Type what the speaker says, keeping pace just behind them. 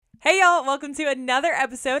Hey y'all, welcome to another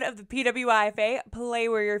episode of the PWIFA Play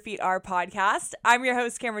Where Your Feet Are podcast. I'm your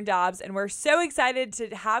host, Cameron Dobbs, and we're so excited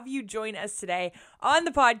to have you join us today on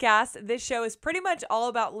the podcast. This show is pretty much all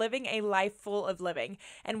about living a life full of living,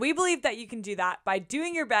 and we believe that you can do that by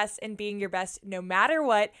doing your best and being your best no matter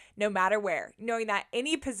what, no matter where, knowing that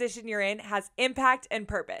any position you're in has impact and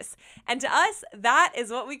purpose. And to us, that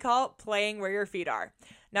is what we call playing where your feet are.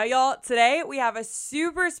 Now, y'all, today we have a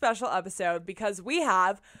super special episode because we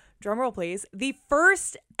have, drumroll please, the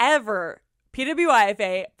first ever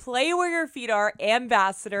PWIFA Play Where Your Feet Are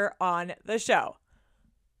ambassador on the show.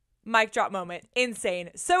 Mic drop moment.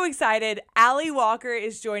 Insane. So excited. Allie Walker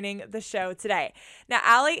is joining the show today. Now,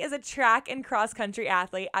 Allie is a track and cross country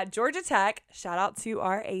athlete at Georgia Tech. Shout out to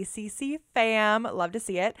our ACC fam. Love to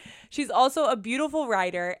see it. She's also a beautiful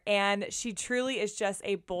writer, and she truly is just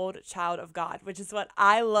a bold child of God, which is what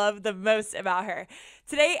I love the most about her.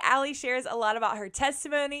 Today, Allie shares a lot about her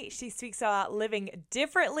testimony. She speaks about living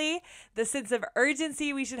differently, the sense of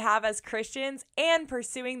urgency we should have as Christians, and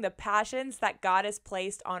pursuing the passions that God has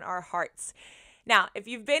placed on our hearts. Now, if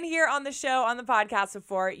you've been here on the show, on the podcast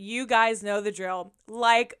before, you guys know the drill.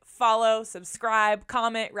 Like, follow, subscribe,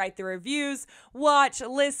 comment, write the reviews, watch,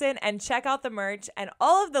 listen, and check out the merch and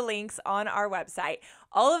all of the links on our website.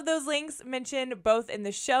 All of those links mentioned both in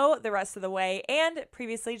the show the rest of the way and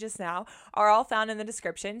previously just now are all found in the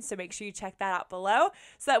description. So make sure you check that out below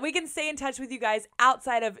so that we can stay in touch with you guys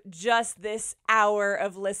outside of just this hour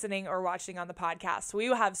of listening or watching on the podcast. We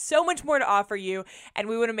will have so much more to offer you, and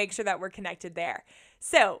we want to make sure that we're connected there.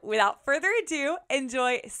 So without further ado,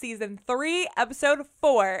 enjoy season 3, episode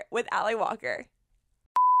 4 with Allie Walker.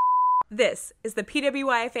 This is the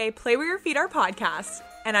PWIFA Play Where Your Feet Are podcast,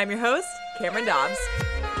 and I'm your host, Cameron Dobbs.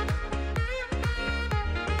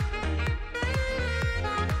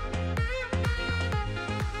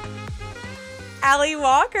 Allie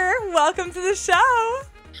Walker, welcome to the show.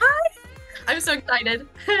 Hi. I'm so excited.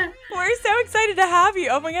 We're so excited to have you.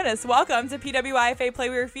 Oh my goodness. Welcome to PWIFA Play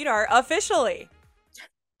Where Your Feet Are officially.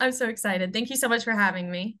 I'm so excited. Thank you so much for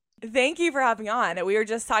having me. Thank you for having on. We were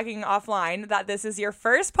just talking offline that this is your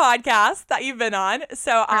first podcast that you've been on.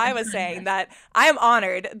 So I was saying that I am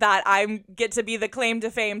honored that I get to be the claim to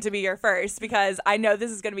fame to be your first, because I know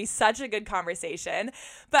this is going to be such a good conversation.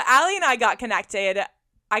 But Allie and I got connected,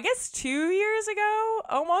 I guess 2 years ago,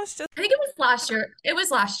 almost. I think it was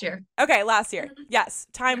last year. Okay, last year. Yes,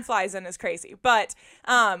 time flies and is crazy. But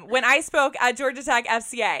when I spoke at Georgia Tech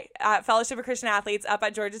FCA, Fellowship of Christian Athletes up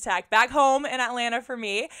at Georgia Tech, back home in Atlanta for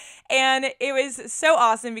me, and it was so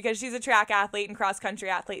awesome because she's a track athlete and cross country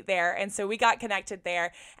athlete there, and so we got connected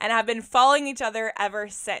there and have been following each other ever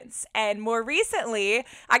since. And more recently,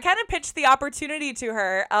 I kind of pitched the opportunity to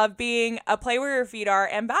her of being a Play Where Your Feet Are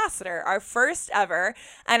ambassador, our first ever,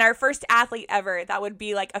 and our first athlete ever that would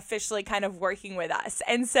be like officially kind of working with us.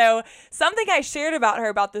 And so something I shared about her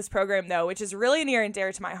about this program, though, which is really near and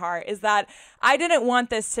dear to my heart, is that I didn't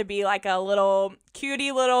want this to be like a little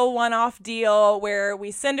cutie little one-off deal where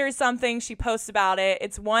we send her something, she posts about it,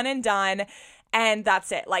 it's one and done, and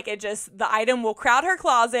that's it. Like, it just, the item will crowd her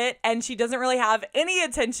closet and she doesn't really have any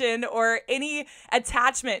attention or any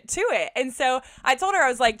attachment to it. And so I told her, I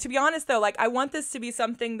was like, to be honest though, like, I want this to be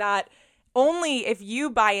something that only if you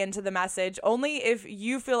buy into the message, only if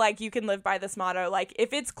you feel like you can live by this motto, like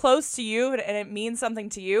if it's close to you and it means something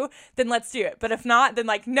to you, then let's do it. But if not, then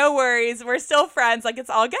like, no worries, we're still friends, like it's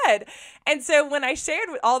all good. And so when I shared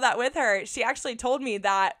all that with her, she actually told me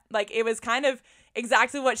that like it was kind of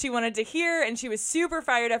exactly what she wanted to hear, and she was super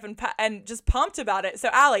fired up and just pumped about it. So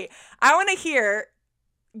Allie, I want to hear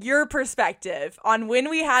your perspective on when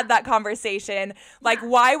we had that conversation. Like,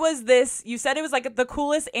 why was this, you said it was like the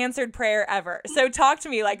coolest answered prayer ever. So talk to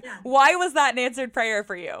me, like, why was that an answered prayer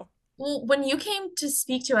for you? Well, when you came to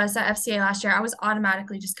speak to us at FCA last year, I was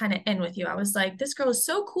automatically just kind of in with you. I was like, this girl is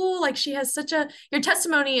so cool. Like, she has your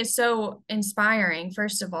testimony is so inspiring,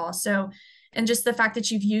 first of all. So, and just the fact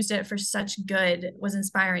that you've used it for such good was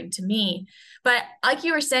inspiring to me. But like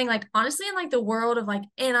you were saying, like, honestly, in like the world of like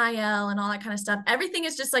NIL and all that kind of stuff, everything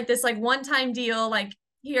is just like this like one-time deal. Like,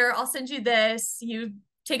 here, I'll send you this, you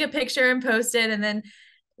take a picture and post it, and then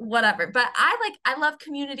whatever. But I love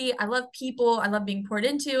community. I love people. I love being poured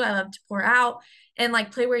into. I love to pour out, and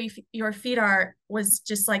like Play Where Your Feet Are was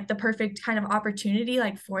just like the perfect kind of opportunity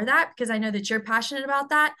like for that, because I know that you're passionate about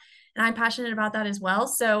that. And I'm passionate about that as well.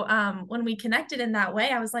 So when we connected in that way,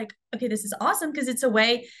 I was like, okay, this is awesome, because it's a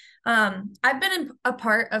way. I've been a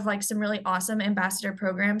part of like some really awesome ambassador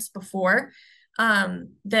programs before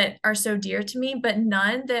that are so dear to me, but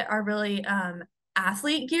none that are really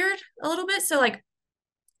athlete geared a little bit. So like,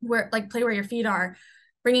 where like Play Where Your Feet Are,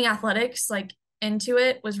 bringing athletics like into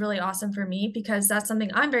it was really awesome for me because that's something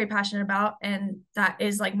I'm very passionate about. And that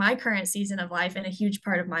is like my current season of life and a huge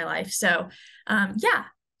part of my life. So, yeah.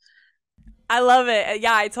 I love it.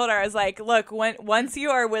 Yeah, I told her, I was like, look, once you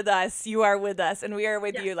are with us, you are with us, and we are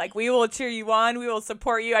with Yeah. you. Like, we will cheer you on. We will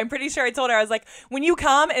support you. I'm pretty sure I told her, I was like, when you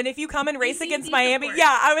come, and if you come and race against Miami, support.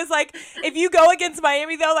 yeah, I was like, if you go against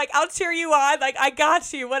Miami, though, like, I'll cheer you on. Like, I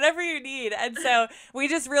got you, whatever you need. And so we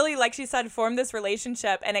just really, like she said, formed this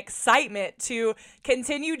relationship and excitement to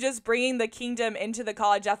continue just bringing the kingdom into the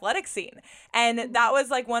college athletic scene. And that was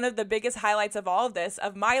like one of the biggest highlights of all of this,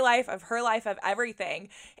 of my life, of her life, of everything.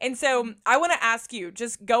 And so I want to ask you,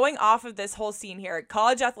 just going off of this whole scene here,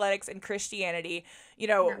 college athletics and Christianity,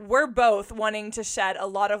 we're both wanting to shed a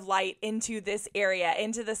lot of light into this area,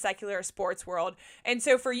 into the secular sports world. And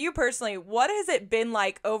so for you personally, what has it been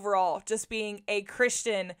like overall, just being a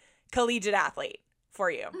Christian collegiate athlete for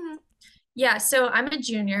you? Mm-hmm. Yeah, so I'm a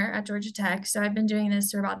junior at Georgia Tech, so I've been doing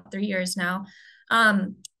this for about 3 years now.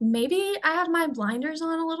 Maybe I have my blinders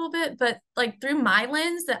on a little bit, but like through my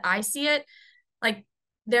lens that I see it, like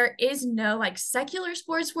there is no like secular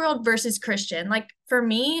sports world versus Christian. Like for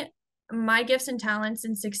me, my gifts and talents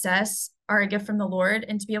and success are a gift from the Lord,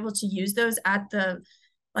 and to be able to use those at the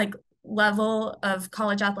like level of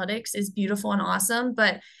college athletics is beautiful and awesome.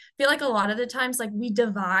 But I feel like a lot of the times like we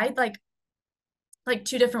divide like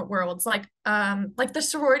two different worlds, like the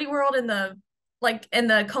sorority world and the like in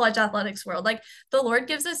the college athletics world. Like the Lord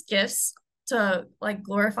gives us gifts to like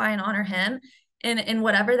glorify and honor him, and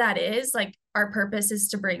whatever that is, like our purpose is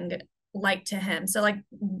to bring light to him. So like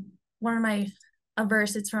one of my a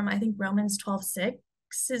verse, it's from I think Romans 12:6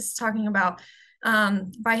 is talking about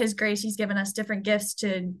by his grace he's given us different gifts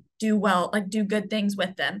to do well, like do good things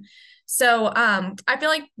with them. So I feel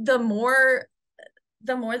like the more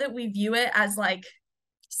that we view it as like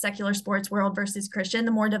secular sports world versus Christian,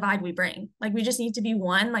 the more divide we bring. Like we just need to be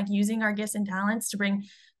one, like using our gifts and talents to bring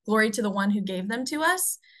glory to the one who gave them to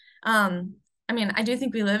us. I mean, I do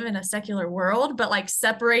think we live in a secular world, but like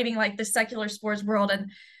separating like the secular sports world and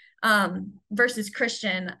versus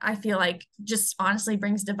Christian, I feel like just honestly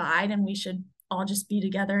brings divide, and we should all just be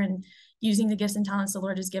together and using the gifts and talents the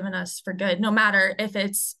Lord has given us for good, no matter if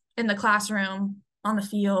it's in the classroom, on the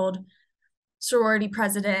field, sorority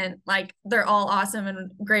president. Like they're all awesome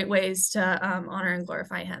and great ways to honor and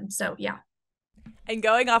glorify him. So yeah. And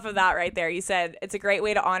going off of that right there, you said it's a great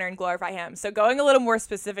way to honor and glorify him. So going a little more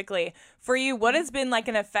specifically for you, what has been like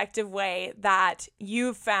an effective way that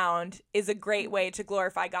you've found is a great way to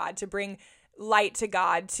glorify God, to bring light to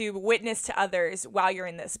God, to witness to others while you're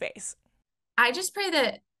in this space? I just pray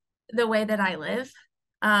that the way that I live,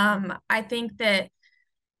 I think that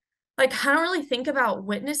like I don't really think about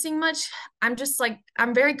witnessing much. I'm just like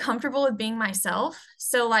I'm very comfortable with being myself.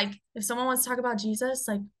 So like if someone wants to talk about Jesus,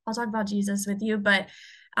 like I'll talk about Jesus with you, but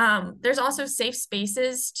there's also safe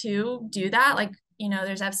spaces to do that. Like,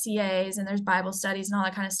 there's FCAs and there's Bible studies and all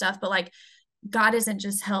that kind of stuff, but like God isn't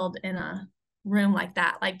just held in a room like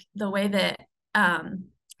that. Like the way that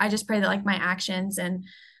I just pray that like my actions and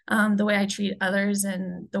the way I treat others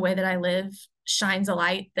and the way that I live shines a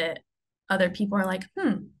light that other people are like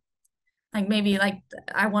maybe like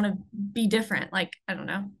I want to be different. Like, I don't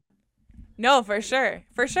know. No, for sure.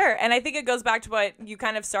 For sure. And I think it goes back to what you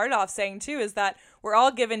kind of started off saying too, is that we're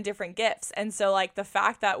all given different gifts. And so like the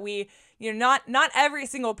fact that we, not every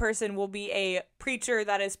single person will be a preacher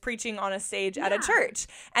that is preaching on a stage at a church.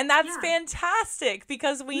 And that's fantastic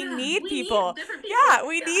because we need people.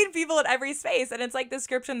 We need people at every space. And it's like the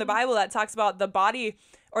scripture in the Bible that talks about the body,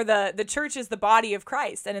 or the church is the body of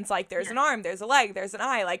Christ. And it's like, there's an arm, there's a leg, there's an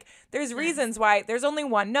eye. Like there's reasons why there's only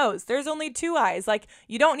one nose. There's only two eyes. Like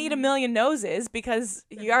you don't need a million noses because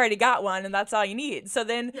you already got one and that's all you need. So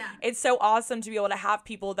then it's so awesome to be able to have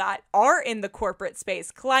people that are in the corporate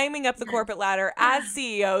space, climbing up the corporate ladder as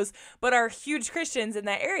CEOs, but are huge Christians in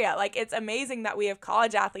that area. Like it's amazing that we have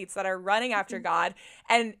college athletes that are running after God.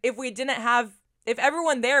 And if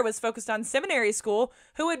everyone there was focused on seminary school,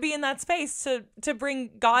 who would be in that space to bring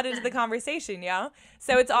God into the conversation,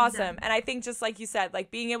 So it's awesome. And I think just like you said, like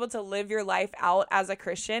being able to live your life out as a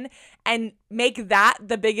Christian and make that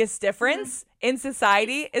the biggest difference in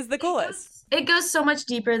society is the coolest. It goes so much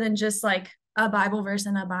deeper than just like a Bible verse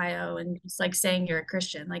in a bio and just like saying you're a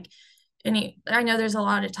Christian. Like I know there's a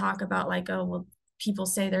lot of talk about like, oh, well, people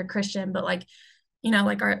say they're Christian, but like,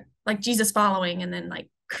 like Jesus following and then like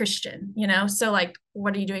Christian, so like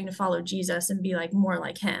what are you doing to follow Jesus and be like more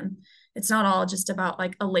like him? It's not all just about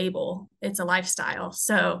like a label, it's a lifestyle.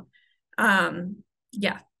 So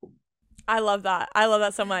yeah. I love that. I love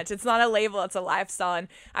that so much. It's not a label, it's a lifestyle. And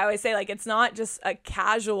I always say, like, it's not just a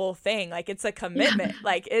casual thing. Like, it's a Yeah. commitment.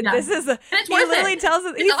 Like, Yeah. this is, And it's he worth literally it. tells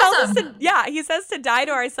us, It's he tells us to, awesome. yeah, he says to die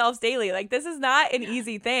to ourselves daily. Like, this is not an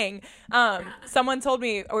easy thing. Someone told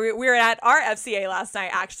me, we were at our FCA last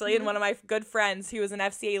night, actually, and one of my good friends who was an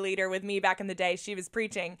FCA leader with me back in the day, she was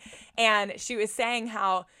preaching, and she was saying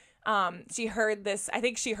how, she heard this, I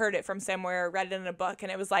think she heard it from somewhere or read it in a book,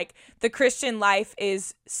 and it was like, the Christian life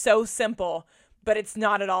is so simple, but it's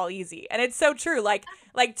not at all easy. And it's so true. Like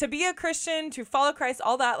to be a Christian, to follow Christ,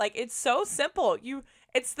 all that, like, it's so simple.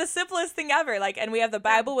 It's the simplest thing ever. Like, and we have the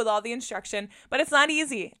Bible with all the instruction, but it's not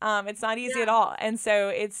easy. It's not easy at all. And so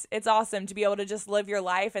it's awesome to be able to just live your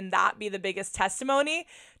life and that be the biggest testimony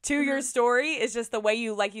to your story is just the way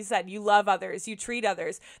you, like you said, you love others, you treat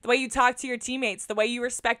others, the way you talk to your teammates, the way you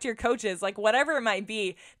respect your coaches, like whatever it might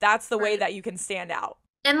be, that's the way that you can stand out.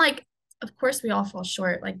 And like, of course we all fall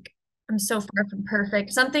short. Like, I'm so far from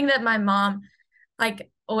perfect. Something that my mom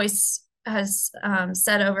like always has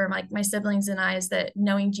said over like my siblings and I is that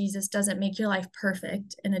knowing Jesus doesn't make your life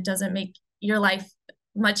perfect, and it doesn't make your life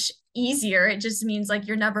much easier. It just means like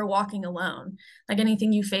you're never walking alone. Like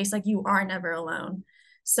anything you face, like you are never alone.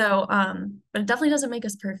 So but it definitely doesn't make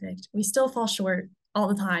us perfect. We still fall short all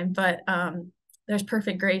the time, but there's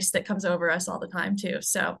perfect grace that comes over us all the time too.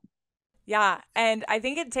 So yeah, and I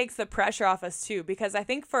think it takes the pressure off us too, because I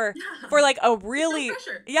think for like a really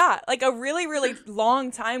like a really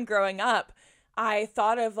long time growing up, I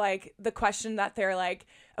thought of like the question that they're like,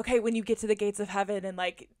 okay, when you get to the gates of heaven and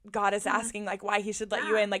like God is asking like why he should let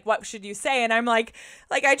you in, like what should you say? And I'm like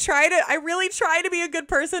I really try to be a good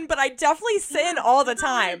person, but I definitely sin all the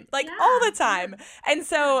time, like all the time. And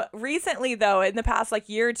so recently though, in the past like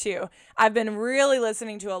year or two, I've been really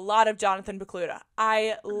listening to a lot of Jonathan Pokluda.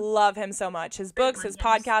 I love him so much. His books, his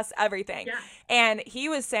podcasts, everything. Yeah. And he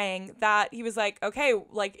was saying that he was like, okay,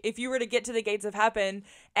 like if you were to get to the gates of heaven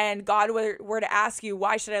and God were to ask you,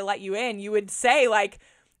 why should I let you in? You would say like,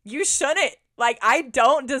 you shouldn't. Like, I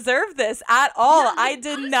don't deserve this at all. Yeah, I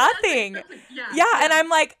did nothing. Yeah. And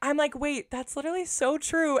I'm like, wait, that's literally so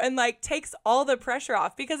true. And like takes all the pressure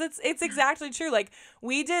off, because it's exactly true. Like,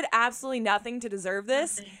 we did absolutely nothing to deserve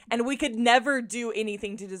this. And we could never do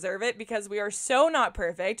anything to deserve it, because we are so not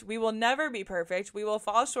perfect. We will never be perfect. We will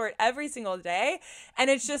fall short every single day.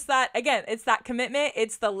 And it's just that, again, it's that commitment.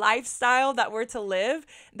 It's the lifestyle that we're to live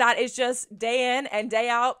that is just day in and day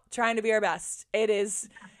out trying to be our best. It is,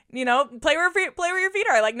 you know, play where your feet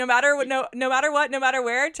are. Like, no matter what, no matter what, no matter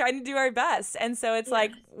where, trying to do our best. And so it's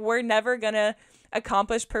like, we're never going to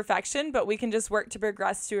accomplish perfection, but we can just work to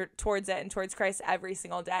progress towards it and towards Christ every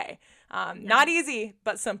single day. Not easy,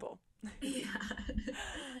 but simple. Yeah.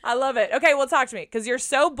 I love it. Okay, well, talk to me, because you're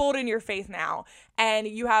so bold in your faith now, and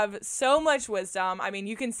you have so much wisdom. I mean,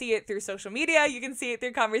 you can see it through social media, you can see it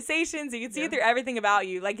through conversations, you can see it through everything about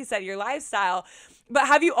you. Like you said, your lifestyle. But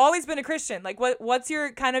have you always been a Christian? Like, what's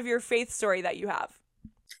your kind of your faith story that you have?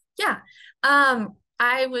 Yeah.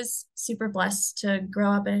 I was super blessed to grow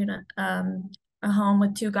up in a home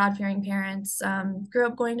with two God-fearing parents. Grew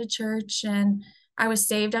up going to church, and I was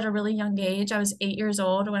saved at a really young age. I was 8 years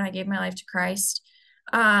old when I gave my life to Christ.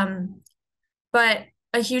 But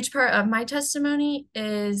a huge part of my testimony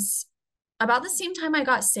is about the same time I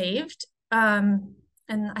got saved. And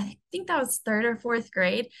I think that was third or fourth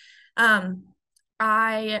grade.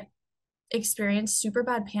 I experienced super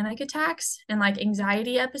bad panic attacks and like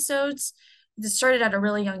anxiety episodes. This started at a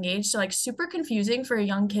really young age, so like super confusing for a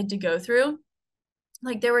young kid to go through.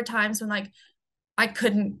 Like, there were times when like I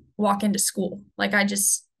couldn't walk into school. Like, I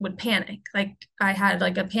just would panic. Like, I had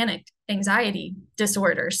like a panic anxiety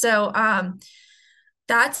disorder. So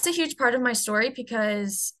that's a huge part of my story,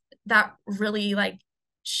 because that really like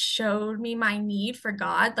showed me my need for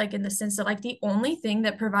God, like in the sense that like the only thing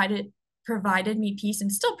that provided me peace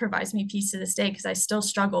and still provides me peace to this day, because I still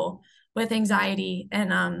struggle with anxiety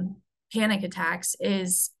and panic attacks,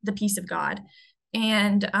 is the peace of God.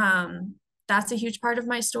 And that's a huge part of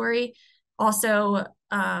my story. Also,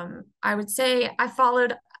 I would say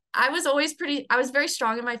I was very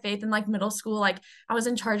strong in my faith in like middle school. Like, I was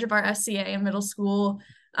in charge of our FCA in middle school.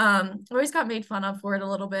 Always got made fun of for it a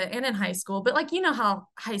little bit, and in high school. But like, you know how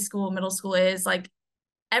high school, middle school is, like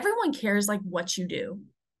everyone cares like what you do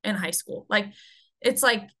in high school. Like, it's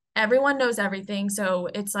like everyone knows everything. So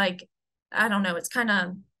it's like, I don't know, it's kind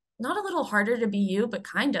of not a little harder to be you, but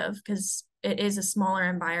kind of, because it is a smaller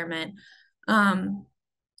environment.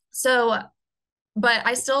 So, but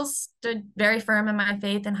I still stood very firm in my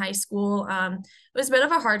faith in high school. It was a bit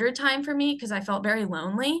of a harder time for me because I felt very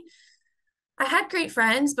lonely. I had great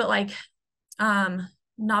friends, but like,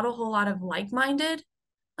 not a whole lot of like-minded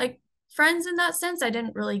like friends in that sense. I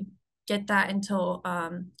didn't really get that until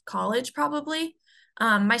college, probably.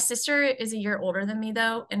 My sister is a year older than me,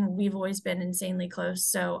 though, and we've always been insanely close.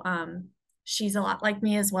 So she's a lot like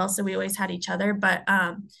me as well. So we always had each other. But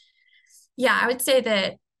yeah, I would say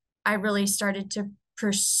that I really started to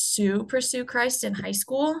pursue Christ in high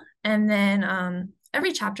school. And then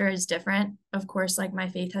every chapter is different. Of course, like my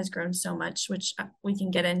faith has grown so much, which we can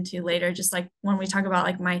get into later, just like when we talk about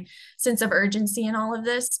like my sense of urgency and all of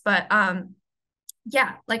this. But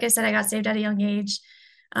yeah, like I said, I got saved at a young age.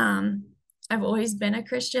 Um, I've always been a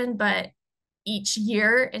Christian, but each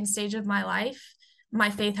year and stage of my life, my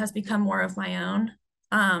faith has become more of my own.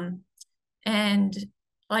 And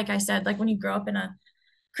like I said, like when you grow up in a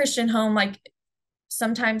Christian home, like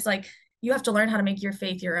sometimes like you have to learn how to make your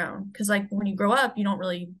faith your own. Cause like when you grow up, you don't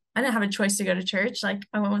really, I didn't have a choice to go to church. Like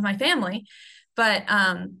I went with my family, but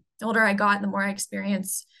the older I got, the more I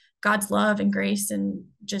experienced God's love and grace and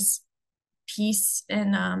just peace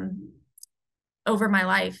and over my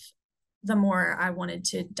life, the more I wanted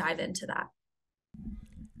to dive into that.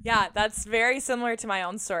 Yeah, that's very similar to my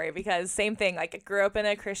own story because same thing, like I grew up in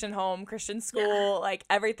a Christian home, Christian school, like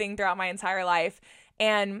everything throughout my entire life.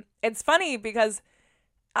 And it's funny because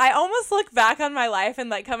I almost look back on my life and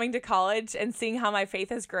like coming to college and seeing how my faith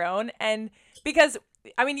has grown. And because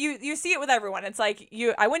I mean, you see it with everyone. It's like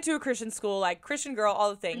I went to a Christian school, like Christian girl, all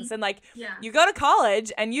the things. And like you go to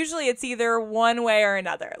college and usually it's either one way or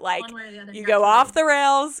another. Like you go off the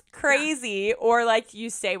rails crazy or like you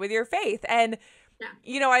stay with your faith. And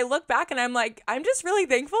you know, I look back and I'm like, I'm just really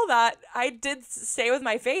thankful that I did stay with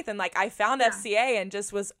my faith and like I found FCA and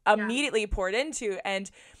just was immediately poured into. And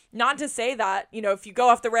not to say that, you know, if you go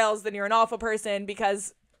off the rails, then you're an awful person,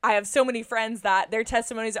 because I have so many friends that their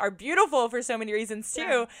testimonies are beautiful for so many reasons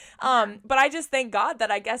too. But I just thank God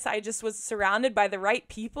that I guess I just was surrounded by the right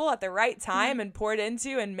people at the right time and poured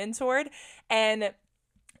into and mentored. And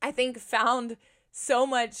I think found so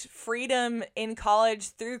much freedom in college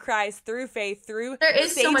through Christ, through faith, through there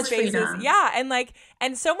is so much spaces. Freedom. Yeah. And like,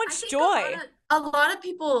 and so much joy. A lot of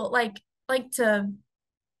people like to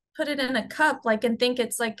put it in a cup, like, and think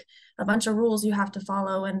it's like a bunch of rules you have to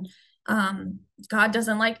follow. And God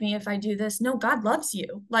doesn't like me if I do this. No, God loves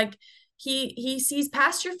you. Like he sees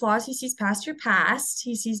past your flaws. He sees past your past.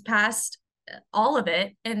 He sees past all of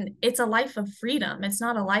it. And it's a life of freedom. It's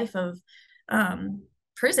not a life of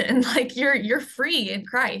prison. Like you're free in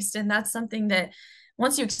Christ. And that's something that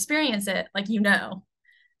once you experience it, like, you know,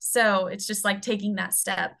 so it's just like taking that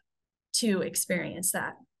step to experience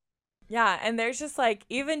that. Yeah, and there's just like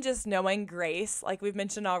even just knowing grace, like we've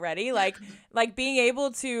mentioned already, like being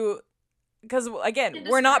able to, because again,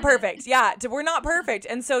 we're not perfect. Yeah, we're not perfect.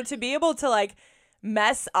 And so to be able to like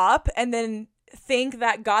mess up and then think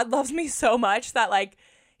that God loves me so much that like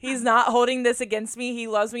he's not holding this against me. He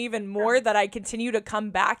loves me even more, that I continue to come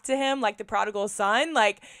back to him like the prodigal son.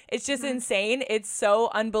 Like, it's just insane. It's so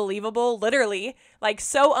unbelievable, literally, like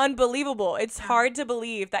so unbelievable. It's hard to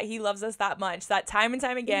believe that he loves us that much, that time and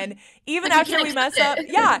time again, even like after we mess up.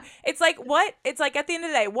 Yeah. It's like, what? It's like at the end of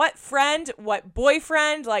the day, what friend, what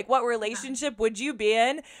boyfriend, like what relationship would you be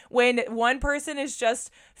in when one person is just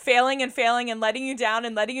failing and letting you down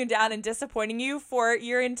and disappointing you for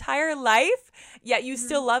your entire life, yet you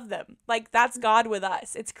still love them? Like, that's God with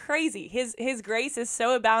us. It's crazy. His grace is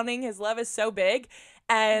so abounding. His love is so big.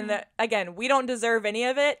 And again, we don't deserve any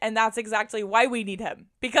of it. And that's exactly why we need him,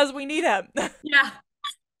 because we need him. Yeah.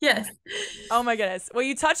 Yes. Oh my goodness. Well,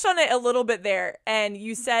 you touched on it a little bit there, and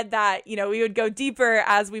you said that, you know, we would go deeper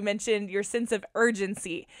as we mentioned your sense of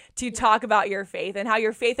urgency to talk about your faith and how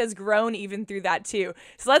your faith has grown even through that too.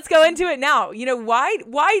 So let's go into it now. You know,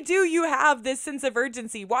 why do you have this sense of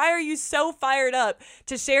urgency? Why are you so fired up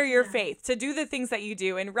to share your faith, to do the things that you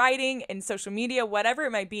do in writing, in social media, whatever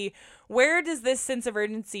it might be? Where does this sense of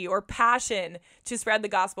urgency or passion to spread the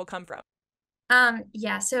gospel come from?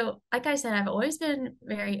 Yeah, so like I said, I've always been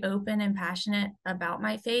very open and passionate about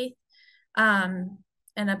my faith, and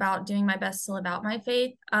about doing my best to live out my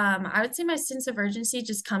faith. I would say my sense of urgency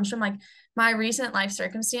just comes from like my recent life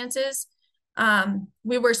circumstances.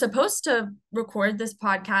 We were supposed to record this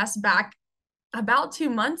podcast back about 2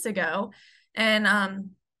 months ago,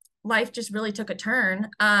 and life just really took a turn.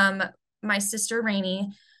 My sister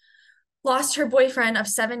Rainey lost her boyfriend of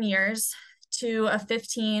 7 years to a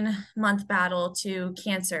 15-month battle to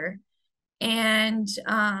cancer. And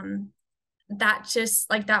that just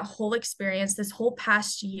like that whole experience, this whole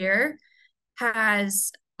past year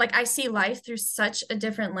has like, I see life through such a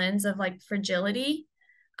different lens of like fragility,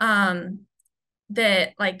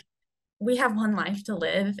 that like we have one life to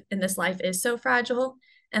live and this life is so fragile.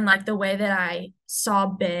 And like the way that I saw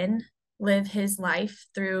Ben live his life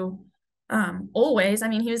through always. I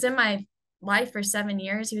mean, he was in my life for 7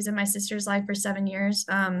 years. He was in my sister's life for 7 years.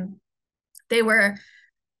 They were,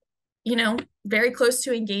 very close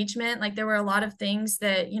to engagement. Like there were a lot of things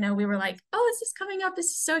that, we were like, oh, this is coming up. This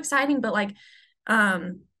is so exciting. But like,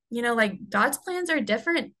 like God's plans are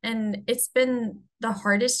different. And it's been the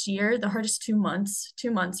hardest year, the hardest 2 months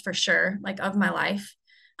for sure, like of my life.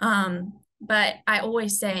 But I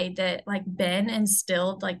always say that like Ben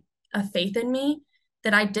instilled like a faith in me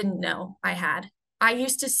that I didn't know I had. I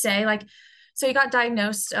used to say like, so he got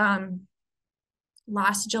diagnosed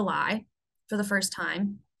last July for the first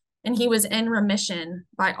time, and he was in remission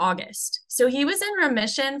by August. So he was in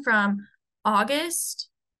remission from August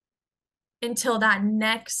until that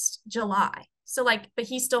next July. So like, but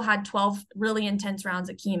he still had 12 really intense rounds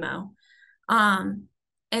of chemo. And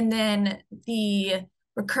then the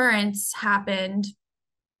recurrence happened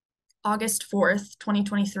August 4th,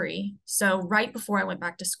 2023. So right before I went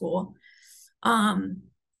back to school.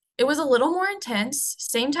 It was a little more intense,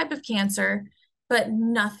 same type of cancer, but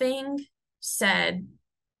nothing said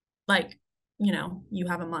like, you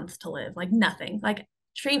have a month to live. Like nothing. Like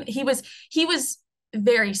he was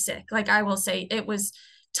very sick. Like I will say it was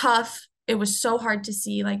tough. It was so hard to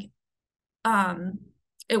see. Like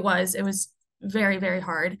it was very, very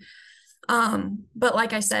hard. But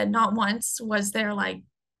like I said, not once was there like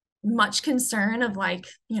much concern of like,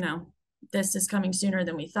 this is coming sooner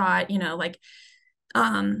than we thought,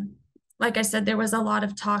 like I said, there was a lot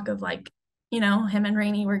of talk of like, him and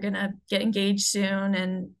Rainey were gonna get engaged soon,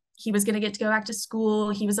 and he was gonna get to go back to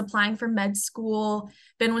school. He was applying for med school.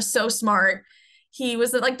 Ben was so smart. He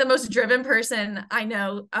was like the most driven person I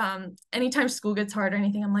know. Anytime school gets hard or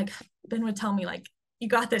anything, I'm like, Ben would tell me like, you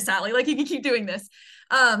got this, Allie, like you can keep doing this.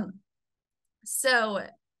 So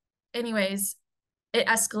anyways, it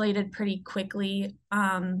escalated pretty quickly.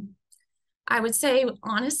 I would say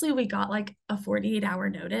honestly, we got like a 48-hour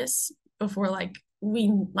notice before like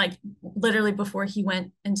we like literally before he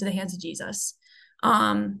went into the hands of Jesus.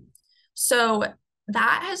 So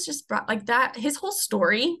that has just brought like that, his whole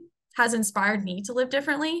story has inspired me to live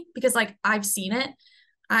differently because like I've seen it.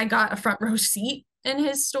 I got a front row seat in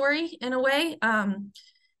his story in a way.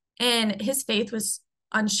 And his faith was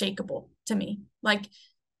unshakable to me. Like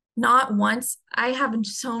not once. I have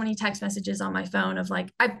so many text messages on my phone of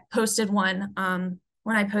like, I posted one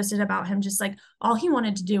when I posted about him, just like all he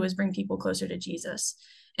wanted to do was bring people closer to Jesus.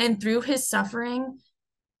 And through his suffering,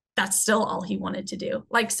 that's still all he wanted to do.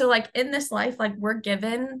 Like, so like in this life, like we're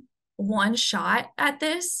given one shot at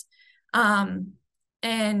this. And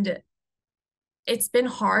it's been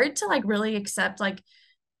hard to like really accept, like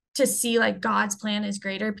to see like God's plan is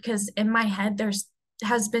greater, because in my head,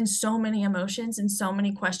 has been so many emotions and so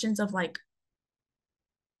many questions of like,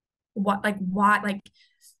 what, like, why, like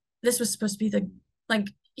this was supposed to be like,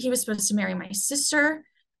 he was supposed to marry my sister.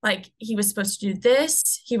 Like he was supposed to do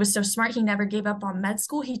this. He was so smart. He never gave up on med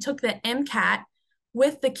school. He took the MCAT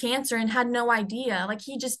with the cancer and had no idea. Like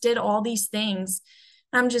he just did all these things.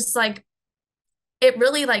 I'm just like, it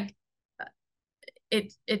really like,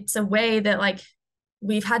 it's a way that like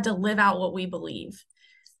we've had to live out what we believe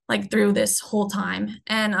like through this whole time.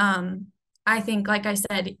 And I think, like I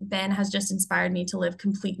said, Ben has just inspired me to live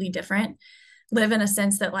completely different, live in a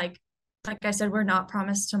sense that like I said, we're not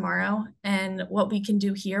promised tomorrow, and what we can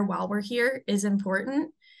do here while we're here is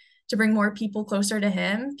important to bring more people closer to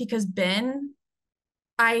him. Because Ben,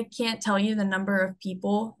 I can't tell you the number of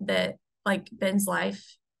people that like Ben's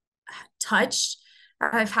life touched.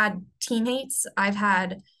 I've had teammates, I've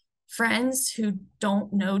had friends who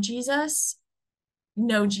don't know Jesus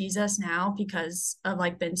now because of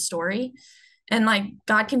like Ben's story. And like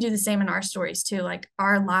God can do the same in our stories too. Like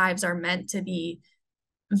our lives are meant to be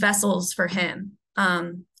vessels for him.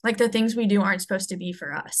 Like the things we do aren't supposed to be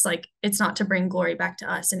for us. Like it's not to bring glory back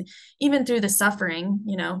to us. And even through the suffering,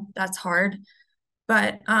 that's hard.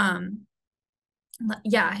 But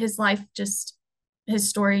yeah, his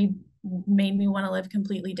story made me want to live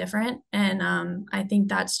completely different. And I think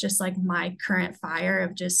that's just like my current fire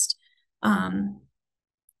of just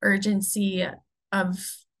urgency of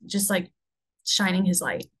just like shining his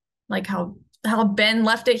light, like how Ben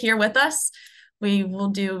left it here with us. We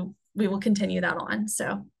will continue that on.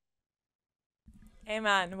 So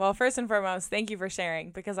amen. Well, first and foremost, thank you for sharing,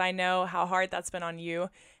 because I know how hard that's been on you.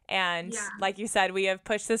 And like you said, we have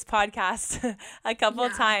pushed this podcast a couple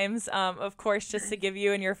of times, of course, just to give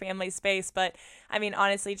you and your family space. But I mean,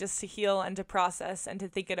 honestly, just to heal and to process and to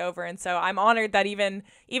think it over. And so I'm honored that even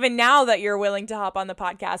now that you're willing to hop on the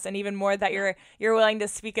podcast, and even more that you're willing to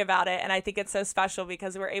speak about it. And I think it's so special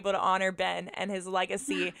because we're able to honor Ben and his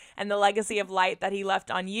legacy and the legacy of light that he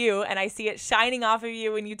left on you. And I see it shining off of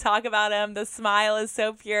you when you talk about him. The smile is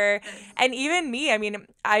so pure. And even me, I mean,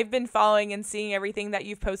 I've been following and seeing everything that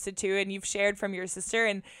you've posted too, and you've shared from your sister.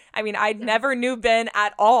 And I mean, I never knew Ben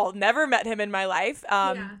at all, never met him in my life,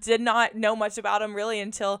 did not know much about him really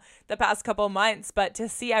until the past couple months. But to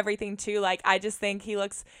see everything too, like, I just think he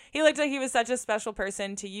looked like he was such a special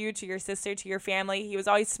person to you, to your sister, to your family. He was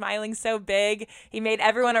always smiling so big. He made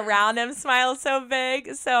everyone around him smile so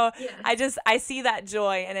big. So I see that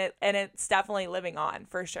joy, and it's definitely living on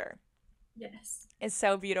for sure. Yes. It's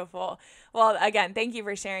so beautiful. Well, again, thank you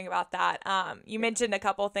for sharing about that. You mentioned a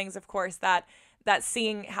couple of things, of course, that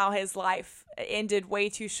seeing how his life ended way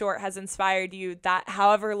too short has inspired you, that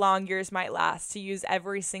however long yours might last, to use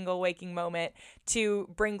every single waking moment to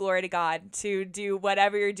bring glory to God, to do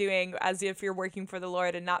whatever you're doing as if you're working for the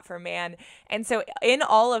Lord and not for man. And so in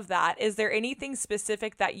all of that, is there anything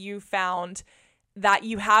specific that you found that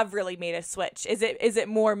you have really made a switch? Is it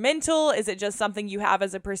more mental? Is it just something you have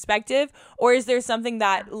as a perspective? Or is there something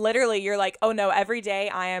that literally you're like, oh no, every day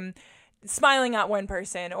I am smiling at one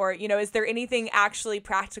person? Or, is there anything actually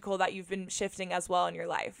practical that you've been shifting as well in your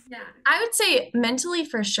life? Yeah, I would say mentally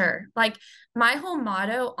for sure. Like, my whole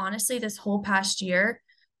motto, honestly, this whole past year,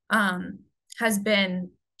 has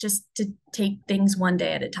been just to take things one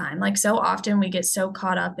day at a time. Like, so often we get so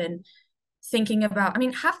caught up in thinking about, I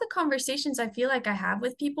mean, half the conversations I feel like I have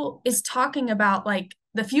with people is talking about like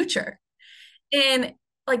the future. And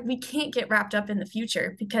like, we can't get wrapped up in the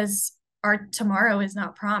future because our tomorrow is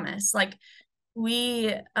not promised. Like,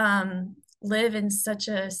 we live in such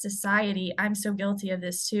a society, I'm so guilty of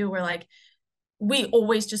this too, where like we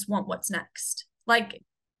always just want what's next. Like,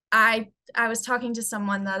 I was talking to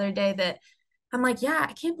someone the other day that I'm like, yeah,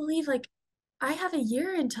 I can't believe like I have a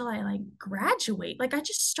year until I like graduate. Like, I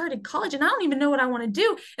just started college and I don't even know what I want to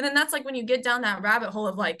do. And then that's like when you get down that rabbit hole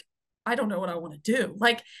of like, I don't know what I want to do.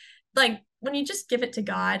 Like when you just give it to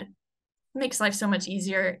God, it makes life so much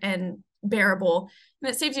easier and bearable.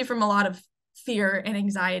 And it saves you from a lot of fear and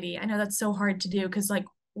anxiety. I know that's so hard to do because like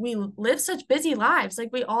we live such busy lives.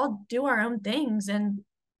 Like, we all do our own things and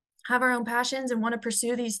have our own passions and want to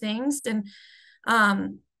pursue these things. And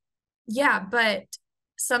but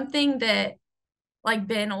something that like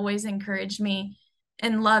Ben always encouraged me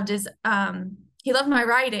and loved is he loved my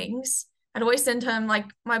writings. I'd always send him like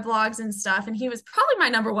my blogs and stuff, and he was probably my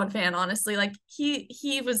number one fan, honestly. Like,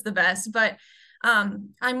 he was the best. But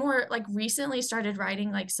I more like recently started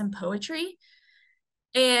writing like some poetry,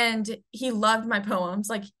 and he loved my poems,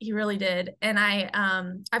 like he really did. And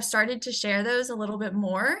I've started to share those a little bit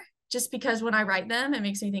more, just because when I write them it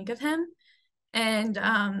makes me think of him. And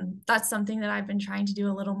that's something that I've been trying to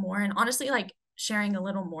do a little more, and honestly like sharing a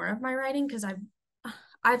little more of my writing, because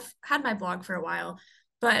I've had my blog for a while,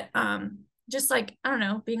 but just like, I don't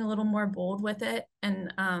know, being a little more bold with it,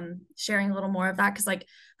 and sharing a little more of that, because like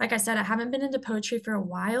I said, I haven't been into poetry for a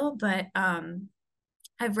while, but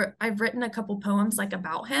I've written a couple poems like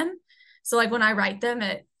about him, so like when I write them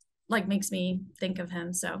it like makes me think of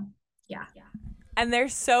him. So yeah. And they're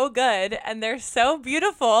so good and they're so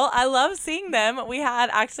beautiful. I love seeing them. We had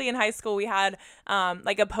actually in high school, we had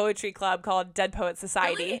like a poetry club called Dead Poet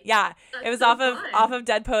Society. Really? Yeah. That's it was so off of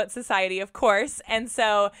Dead Poet Society, of course. And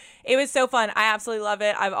so it was so fun. I absolutely love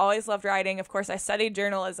it. I've always loved writing. Of course, I studied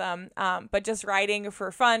journalism, but just writing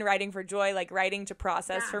for fun, writing for joy, like writing to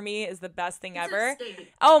process for me is the best thing ever.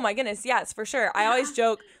 Oh my goodness. Yes, for sure. I always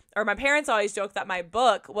joke, or my parents always joke, that my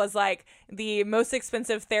book was like the most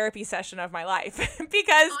expensive therapy session of my life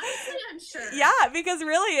because Honestly, I'm sure. yeah, because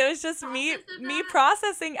really it was just me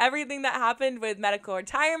processing everything that happened with medical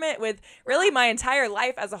retirement, with really my entire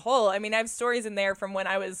life as a whole. I mean, I have stories in there from when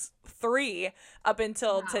I was 3 up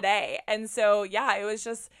until today. And so, yeah, it was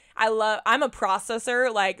just, I'm a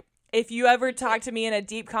processor. Like, if you ever talk to me in a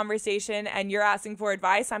deep conversation and you're asking for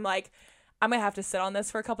advice, I'm like, I'm going to have to sit on this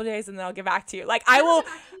for a couple of days and then I'll get back to you. Like, I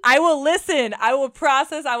will listen, I will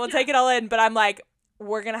process, I will take it all in, but I'm like,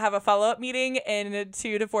 we're going to have a follow-up meeting in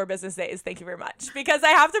 2 to 4 business days. Thank you very much. Because I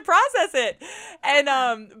have to process it.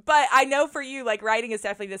 And, but I know for you, like, writing is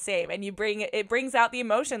definitely the same. And it brings out the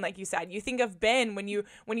emotion, like you said. You think of Ben when you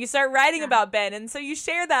start writing about Ben. And so you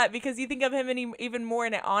share that because you think of him even more,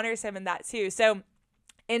 and it honors him in that too. So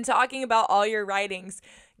in talking about all your writings,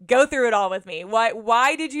 Go through it all with me.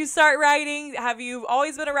 Why did you start writing? Have you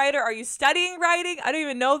always been a writer? Are you studying writing? I don't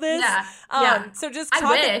even know this. Yeah. So just I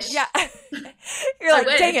wish. Yeah. You're like,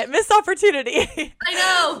 dang it, missed opportunity. I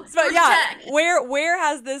know. But yeah, where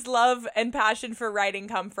has this love and passion for writing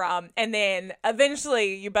come from? And then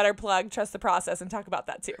eventually you better plug Trust the Process and talk about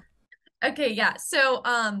that too. Okay, yeah. So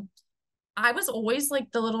I was always like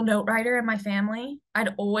the little note writer in my family.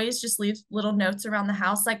 I'd always just leave little notes around the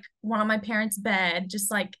house, like one on my parents' bed, just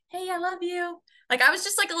like, hey, I love you. Like I was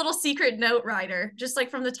just like a little secret note writer, just like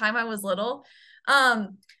from the time I was little.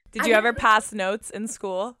 Did you ever pass notes in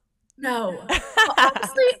school? No. Well,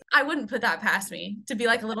 honestly, I wouldn't put that past me to be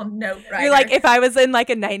like a little note writer. You're like, if I was in like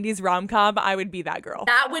a 90s rom-com, I would be that girl.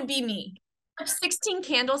 That would be me. 16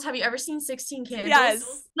 Candles. Have you ever seen 16 Candles? Yes.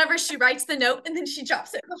 Whenever she writes the note and then she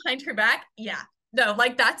drops it behind her back. Yeah. No,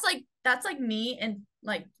 like that's like me, and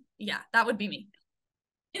like, yeah, that would be me.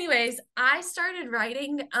 Anyways, I started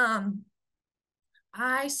writing. I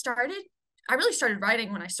really started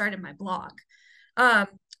writing when I started my blog. I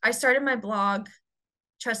started my blog,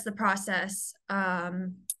 Trust the Process,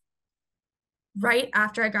 right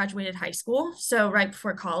after I graduated high school. So right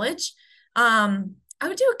before college. I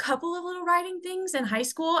would do a couple of little writing things in high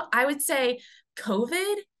school. I would say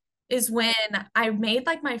COVID is when I made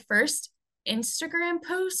like my first Instagram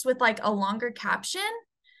post with like a longer caption.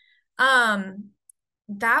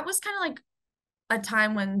 That was kind of like a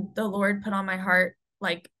time when the Lord put on my heart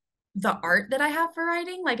like the art that I have for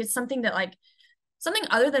writing. Like it's something that like something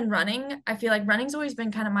other than running. I feel like running's always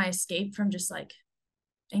been kind of my escape from just like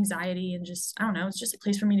anxiety and just, I don't know, it's just a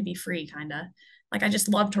place for me to be free, kind of. Like I just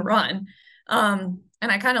love to run.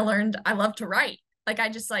 And I kind of learned I love to write. Like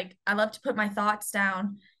I love to put my thoughts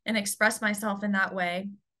down and express myself in that way.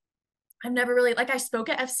 I've never really, like I spoke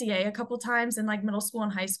at FCA a couple times in like middle school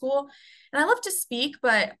and high school, and I love to speak,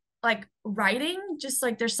 but like writing, just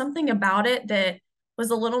like there's something about it that was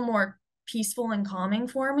a little more peaceful and calming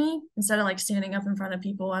for me, instead of like standing up in front of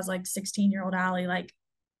people as like 16-year-old Allie, like,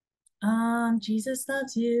 Jesus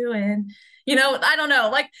loves you. And, I don't know,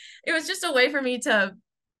 like it was just a way for me to.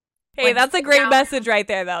 Hey, like, that's a great message right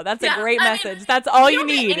there, though. That's a great message. Mean, that's all you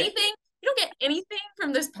need. You don't get anything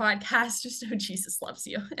from this podcast. Just know Jesus loves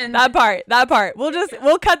you. And that part.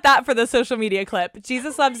 We'll cut that for the social media clip.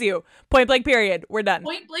 Jesus loves you. Point blank period. We're done.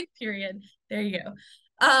 Point blank period. There you go.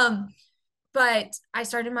 But I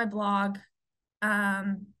started my blog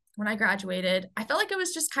when I graduated. I felt like it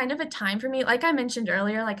was just kind of a time for me. Like I mentioned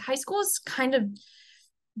earlier, like high school is kind of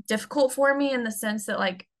difficult for me in the sense that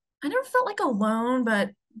like I never felt like alone,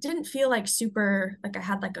 but didn't feel like super, like I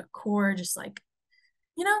had like a core, just like,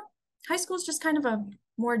 high school is just kind of a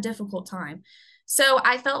more difficult time. So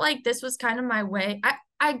I felt like this was kind of my way.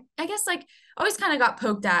 I guess like I always kind of got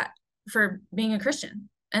poked at for being a Christian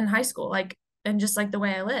in high school, like, and just like the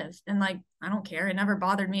way I live. And like, I don't care. It never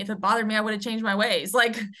bothered me. If it bothered me, I would have changed my ways.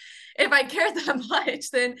 Like if I cared that much,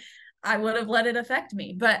 then I would have let it affect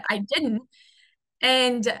me, but I didn't.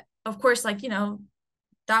 And of course, like,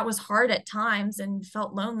 that was hard at times and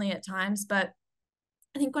felt lonely at times. But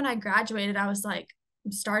I think when I graduated, I was like,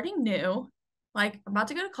 I'm starting new, like I'm about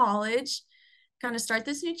to go to college, kind of start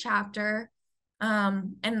this new chapter.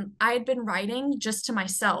 And I had been writing just to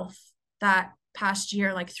myself that past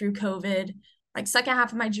year, like through COVID, like second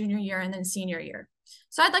half of my junior year and then senior year.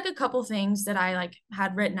 So I had like a couple things that I like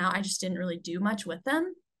had written out. I just didn't really do much with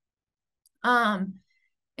them. And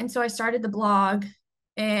so I started the blog,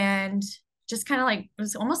 and just kind of like, it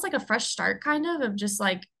was almost like a fresh start kind of just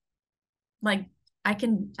like I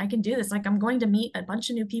can do this. Like I'm going to meet a bunch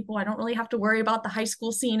of new people. I don't really have to worry about the high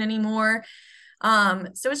school scene anymore.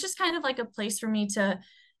 So it's just kind of like a place for me to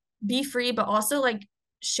be free, but also like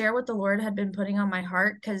share what the Lord had been putting on my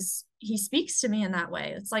heart, because he speaks to me in that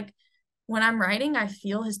way. It's like when I'm writing, I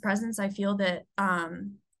feel his presence. I feel that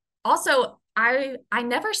also I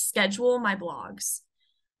never schedule my blogs.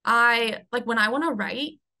 I like when I want to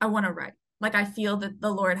write, I want to write. Like I feel that the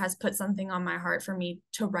Lord has put something on my heart for me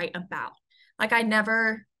to write about. Like I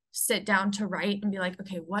never sit down to write and be like,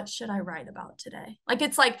 okay, what should I write about today? Like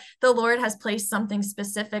it's like the Lord has placed something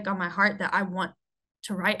specific on my heart that I want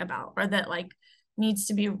to write about, or that like needs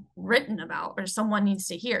to be written about, or someone needs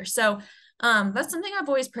to hear. So that's something I've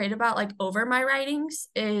always prayed about, like over my writings,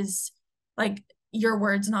 is like your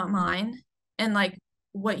words, not mine, and like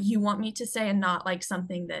what you want me to say, and not like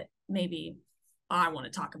something that maybe I want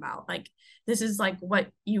to talk about. Like this is like what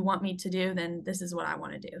you want me to do, then this is what I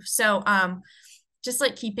want to do. So just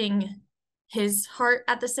like keeping his heart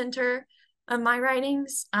at the center of my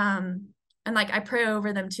writings, and like I pray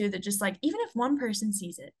over them too, that just like even if one person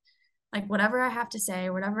sees it, like whatever I have to say,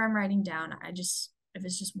 whatever I'm writing down, I just if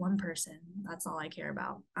it's just one person, that's all I care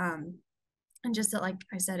about. And just that, like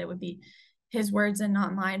I said, it would be his words and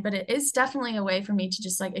not mine, but it is definitely a way for me to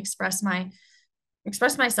just like express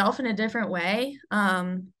myself in a different way,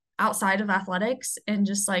 outside of athletics and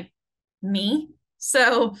just like me.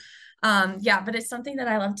 So, yeah, but it's something that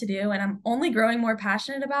I love to do, and I'm only growing more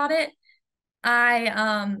passionate about it. I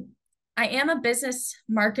am a business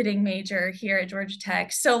marketing major here at Georgia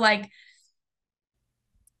Tech. So like,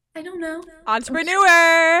 I don't know.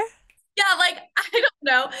 Entrepreneur. Yeah, like I don't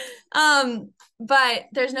know. But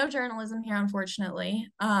there's no journalism here, unfortunately.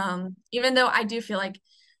 Even though I do feel like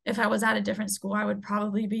if I was at a different school, I would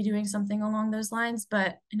probably be doing something along those lines.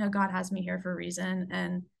 But you know, God has me here for a reason.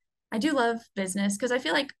 And I do love business because I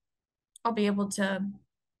feel like I'll be able to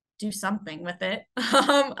do something with it.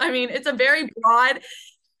 I mean, it's a very broad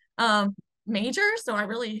major, so I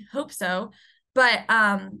really hope so. But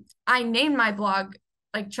I named my blog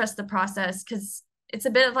like Trust the Process because it's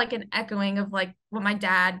a bit of like an echoing of like what my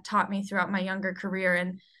dad taught me throughout my younger career.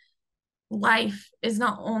 And life is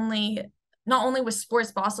not only with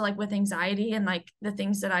sports, but also like with anxiety and like the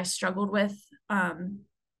things that I struggled with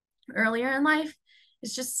earlier in life.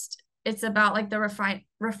 It's about like the refining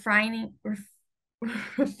refining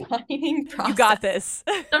You process, got this.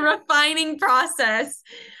 the refining process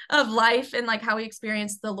of life, and like how we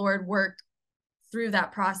experience the Lord work through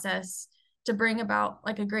that process to bring about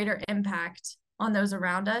like a greater impact on those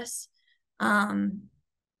around us. And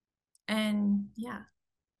yeah.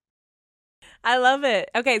 I love it.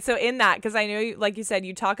 Okay, so in that, because I know, like you said,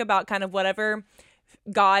 you talk about kind of whatever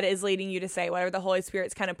God is leading you to say, whatever the Holy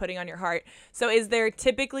Spirit's kind of putting on your heart. So is there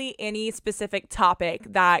typically any specific topic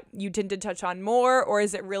that you tend to touch on more, or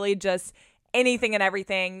is it really just anything and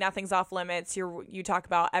everything, nothing's off limits, you talk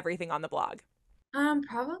about everything on the blog?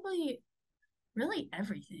 Probably really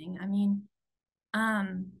everything. I mean,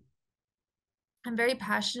 I'm very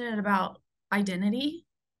passionate about identity.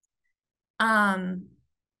 Um,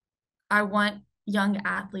 I want young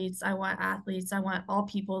athletes, I want all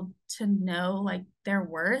people to know like their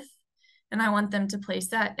worth, and I want them to place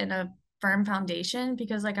that in a firm foundation,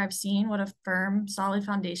 because like I've seen what a firm, solid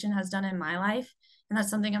foundation has done in my life, and that's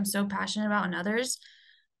something I'm so passionate about in others.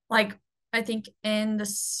 Like I think in the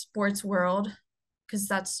sports world, because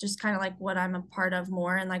that's just kind of like what I'm a part of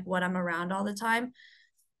more and like what I'm around all the time.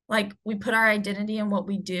 Like we put our identity in what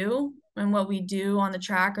we do, and what we do on the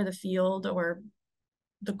track or the field or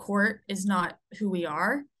the court is not who we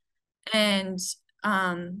are. And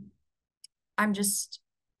um I'm just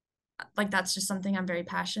like, that's just something I'm very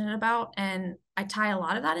passionate about, and I tie a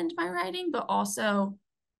lot of that into my writing, but also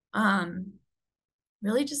um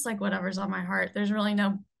really just like whatever's on my heart. There's really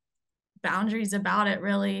no boundaries about it,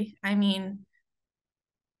 really. I mean,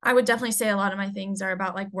 I would definitely say a lot of my things are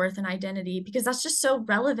about like worth and identity, because that's just so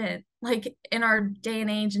relevant, like in our day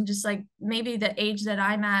and age, and just like maybe the age that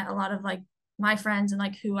I'm at, a lot of like my friends and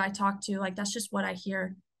like who I talk to, like that's just what I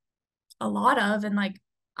hear a lot of. And like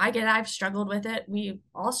I've struggled with it. We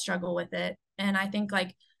all struggle with it. And I think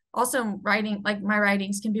like also writing, like my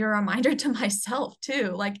writings can be a reminder to myself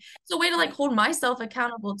too. Like it's a way to like hold myself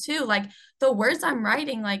accountable too. Like the words I'm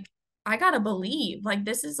writing, like I gotta believe like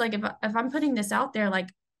this is like, if I'm putting this out there, like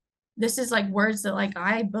this is like words that like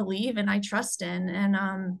I believe and I trust in.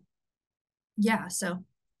 And yeah, so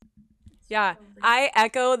Yeah, I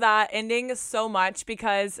echo that ending so much,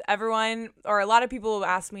 because everyone, or a lot of people will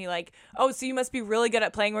ask me like, oh, so you must be really good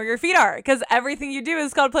at playing where your feet are, because everything you do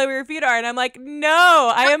is called play where your feet are. And I'm like,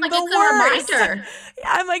 no, I am like, the it's worst. a reminder. Yeah,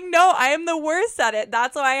 I'm like, no, I am the worst at it.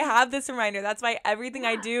 That's why I have this reminder. That's why everything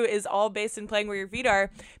I do is all based in playing where your feet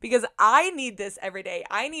are, because I need this every day.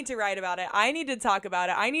 I need to write about it. I need to talk about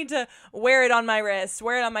it. I need to wear it on my wrist,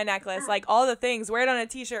 wear it on my necklace, like all the things, wear it on a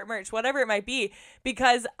t-shirt, merch, whatever it might be,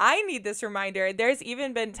 because I need this reminder. There's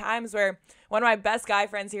even been times where one of my best guy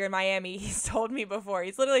friends here in Miami, he's told me before,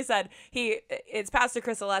 he's literally said, it's Pastor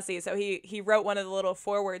Chris Alessi, so he wrote one of the little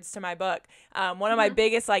forewords to my book, one of my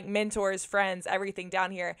biggest like mentors, friends, everything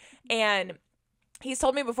down here. And he's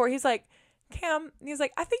told me before, he's like, Cam, he's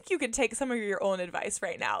like, I think you could take some of your own advice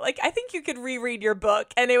right now. Like, I think you could reread your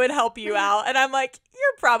book and it would help you out. And I'm like,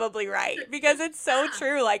 you're probably right, because it's so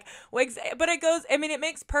true. Like, but it goes, I mean, it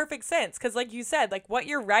makes perfect sense, because like you said, like what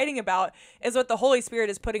you're writing about is what the Holy Spirit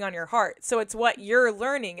is putting on your heart. So it's what you're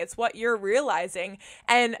learning. It's what you're realizing.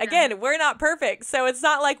 And again, we're not perfect. So it's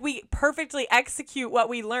not like we perfectly execute what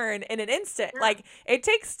we learn in an instant. Like it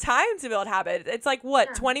takes time to build habits. It's like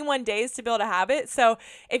 21 days to build a habit. So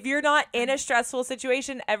if you're not in a stressful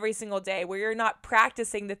situation every single day where you're not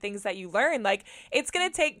practicing the things that you learn. Like, it's going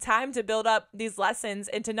to take time to build up these lessons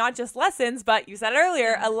into not just lessons, but you said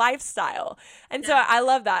earlier, a lifestyle. And so I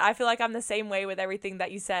love that. I feel like I'm the same way with everything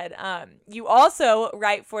that you said. You also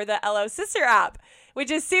write for the LO Sister app,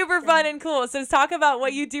 which is super fun and cool. So talk about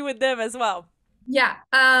what you do with them as well. Yeah.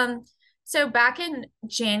 So back in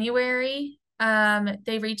January,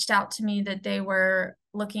 they reached out to me that they were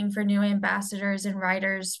looking for new ambassadors and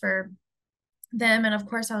writers for them. And of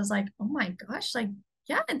course I was like, oh my gosh, like,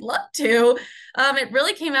 yeah, I'd love to. It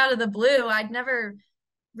really came out of the blue. I'd never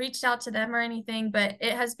reached out to them or anything, but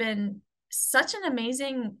it has been such an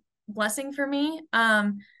amazing blessing for me.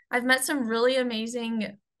 I've met some really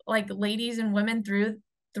amazing like ladies and women through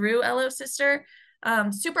LO Sister.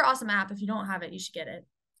 Super awesome app. If you don't have it, you should get it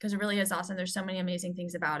because it really is awesome. There's so many amazing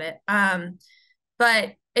things about it.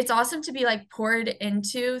 But it's awesome to be like poured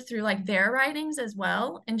into through like their writings as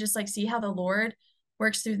well and just like see how the Lord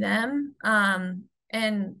works through them.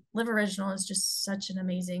 And Live Original is just such an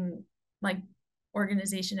amazing like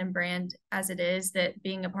organization and brand as it is, that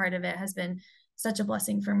being a part of it has been such a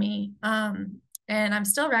blessing for me. And I'm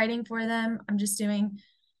still writing for them. I'm just doing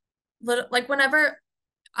little, like whenever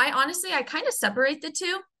I kind of separate the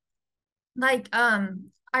two. Like,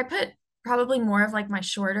 I put probably more of like my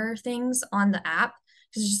shorter things on the app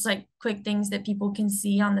because it's just like quick things that people can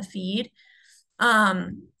see on the feed.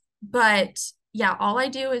 But yeah, all I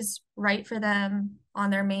do is write for them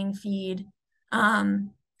on their main feed. I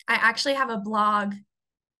actually have a blog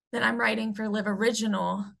that I'm writing for Live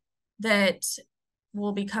Original that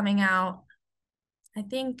will be coming out, I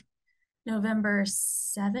think November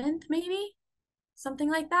 7th, maybe something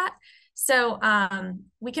like that. So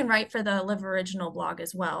we can write for the Live Original blog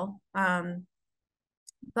as well.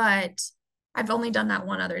 But I've only done that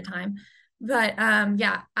one other time. But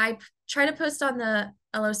yeah, I try to post on the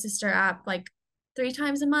LO Sister app like 3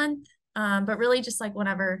 times a month, but really just like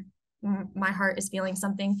whenever my heart is feeling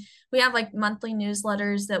something. We have like monthly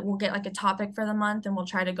newsletters that we'll get like a topic for the month and we'll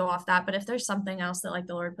try to go off that. But if there's something else that like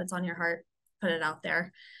the Lord puts on your heart, put it out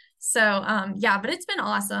there. So yeah, but it's been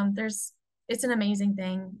awesome. It's an amazing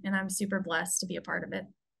thing and I'm super blessed to be a part of it.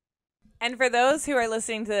 And for those who are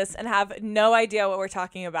listening to this and have no idea what we're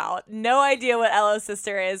talking about, no idea what LO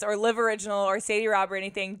Sister is or Live Original or Sadie Rob or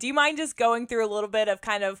anything, do you mind just going through a little bit of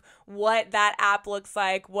kind of what that app looks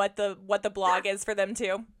like, what the blog is for them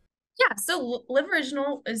too? Yeah, so Live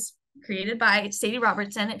Original is created by Sadie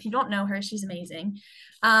Robertson. If you don't know her, she's amazing.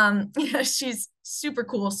 She's super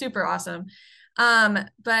cool, super awesome. But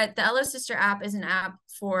the LO Sister app is an app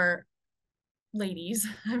for ladies.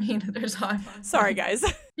 I mean, there's sorry guys.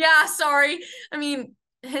 Yeah, sorry. I mean,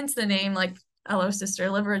 hence the name, like LO Sister,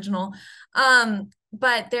 Live Original.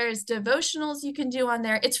 But there's devotionals you can do on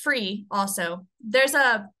there. It's free also. There's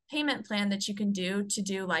a payment plan that you can do to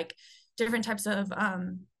do like different types of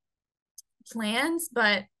plans,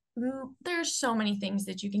 but there's so many things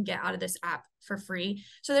that you can get out of this app for free.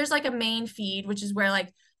 So there's like a main feed, which is where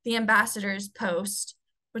like the ambassadors post,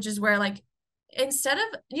 which is where like instead of,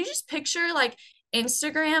 you just picture like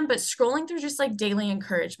Instagram, but scrolling through just like daily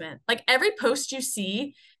encouragement. Like every post you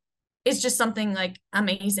see is just something like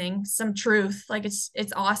amazing, some truth. Like it's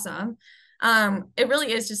awesome. It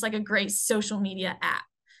really is just like a great social media app.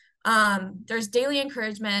 There's daily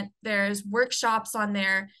encouragement, there's workshops on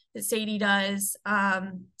there that Sadie does,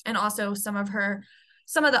 and also some of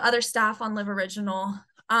the other staff on Live Original.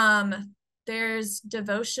 There's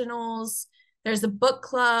devotionals, there's a book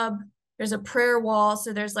club, there's a prayer wall.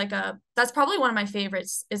 So there's like that's probably one of my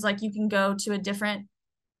favorites, is like you can go to a different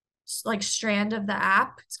like strand of the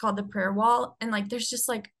app. It's called the prayer wall. And like, there's just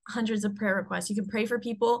like hundreds of prayer requests. You can pray for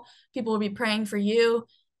people. People will be praying for you.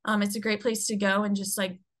 It's a great place to go and just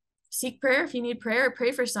like seek prayer if you need prayer, or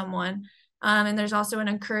pray for someone. And there's also an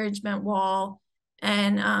encouragement wall.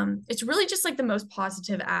 And it's really just like the most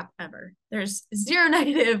positive app ever. There's zero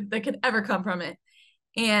negative that could ever come from it.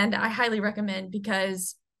 And I highly recommend,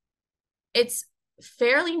 because it's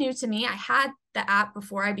fairly new to me. I had the app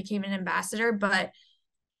before I became an ambassador, but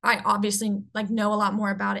I obviously like know a lot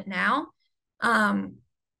more about it now. And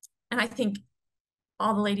I think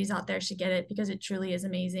all the ladies out there should get it, because it truly is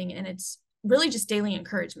amazing. And it's really just daily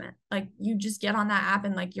encouragement. Like you just get on that app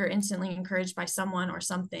and like you're instantly encouraged by someone or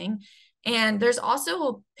something. And there's also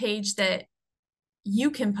a page that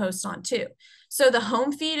you can post on too. So the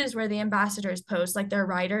home feed is where the ambassadors post, like their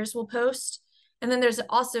writers will post. And then there's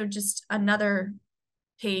also just another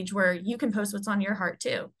page where you can post what's on your heart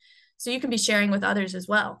too. So you can be sharing with others as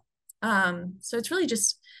well. So it's really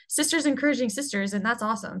just sisters encouraging sisters, and that's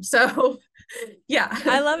awesome. So Yeah.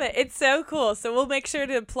 I love it. It's so cool. So we'll make sure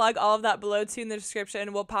to plug all of that below too in the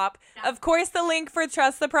description. We'll pop, of course, the link for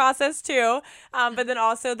Trust the Process too, but then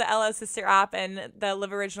also the LO Sister app and the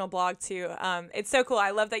Live Original blog too. It's so cool.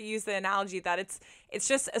 I love that you use the analogy that it's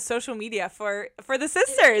just a social media for the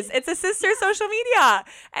sisters. It's a sister social media,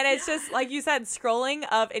 and it's just like you said, scrolling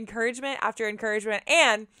of encouragement after encouragement,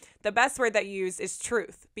 and the best word that you use is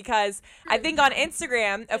truth, because I think on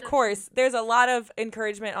Instagram, of course, there's a lot of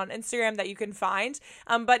encouragement on Instagram that you can find,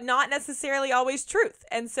 but not necessarily always truth.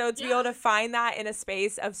 And so to be able to find that in a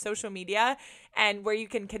space of social media and where you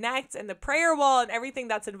can connect, and the prayer wall and everything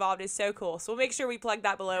that's involved is so cool. So we'll make sure we plug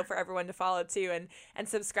that below for everyone to follow too, and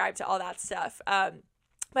subscribe to all that stuff.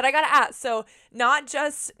 But I gotta ask, so not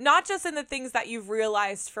just in the things that you've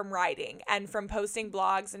realized from writing and from posting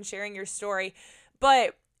blogs and sharing your story,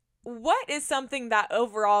 but what is something that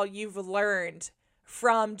overall you've learned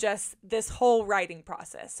from just this whole writing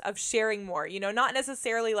process of sharing more? Not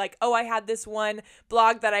necessarily like, oh, I had this one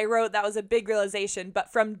blog that I wrote that was a big realization,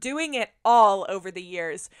 but from doing it all over the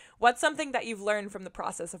years, what's something that you've learned from the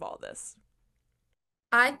process of all this?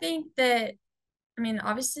 I think that, I mean,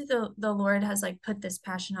 obviously the Lord has like put this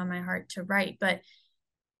passion on my heart to write, but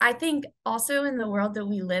I think also in the world that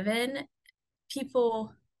we live in,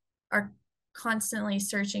 people are constantly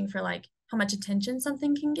searching for like how much attention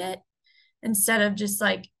something can get, instead of just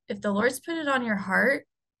like, if the Lord's put it on your heart,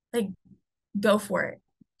 like go for it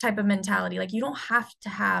type of mentality. Like, you don't have to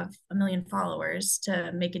have a million followers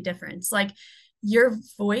to make a difference. Like, your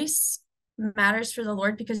voice matters for the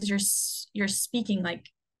Lord because you're speaking like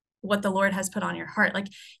what the Lord has put on your heart. Like,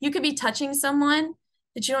 you could be touching someone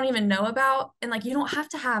that you don't even know about, and like, you don't have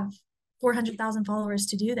to have 400,000 followers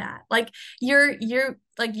to do that. Like, your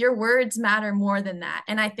words matter more than that.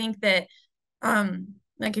 And I think that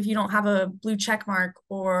like, if you don't have a blue check mark,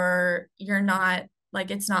 or you're not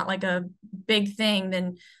like, it's not like a big thing,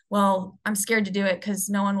 then, well, I'm scared to do it because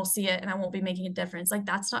no one will see it and I won't be making a difference. Like,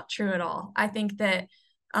 that's not true at all. I think that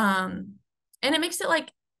and it makes it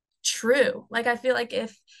like true. Like, I feel like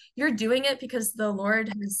if you're doing it because the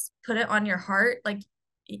Lord has put it on your heart, like,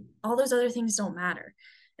 all those other things don't matter.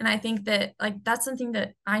 And I think that like, that's something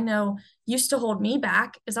that I know used to hold me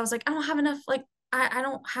back, is I was like, I don't have enough, like, I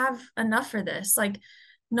don't have enough for this. Like,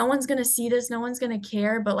 no one's gonna see this, no one's gonna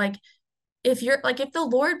care. But like, if the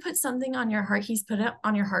Lord put something on your heart, he's put it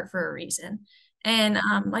on your heart for a reason. And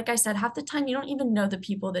like I said, half the time you don't even know the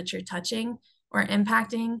people that you're touching or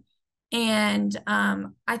impacting. And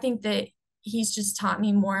I think that he's just taught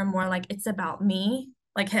me more and more, like, it's about me,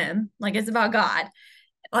 like him, like it's about God.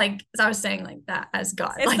 Like, as I was saying, like that as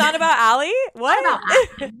God. It's like, not about Allie? What? not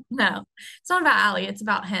about Allie. No, it's not about Allie. It's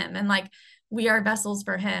about him. And like, we are vessels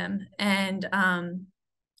for him. And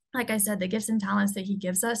like I said, the gifts and talents that he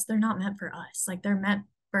gives us, they're not meant for us. Like, they're meant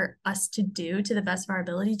for us to do to the best of our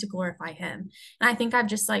ability to glorify him. And I think I've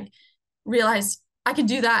just like realized I could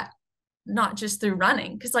do that not just through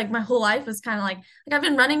running, because like my whole life was kind of like I've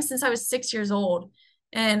been running since I was 6 years old.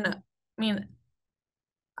 And I mean,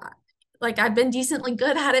 like, I've been decently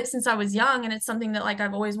good at it since I was young, and it's something that like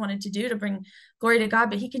I've always wanted to do to bring glory to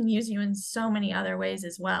God. But he can use you in so many other ways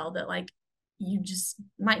as well that like you just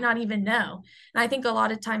might not even know. And I think a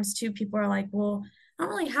lot of times too, people are like, well, I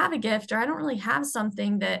don't really have a gift, or I don't really have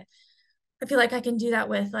something that I feel like I can do that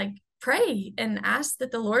with. Like, pray and ask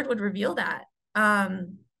that the Lord would reveal that.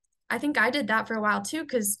 I think I did that for a while too,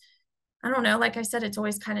 because I don't know, like I said, it's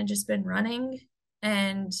always kind of just been running.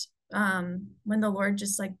 And when the Lord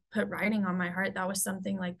just like put writing on my heart, that was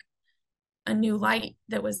something like a new light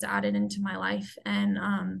that was added into my life.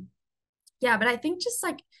 And yeah, but I think just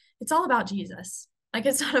like, it's all about Jesus. Like,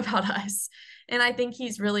 it's not about us. And I think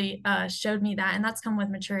he's really showed me that. And that's come with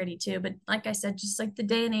maturity too. But like I said, just like the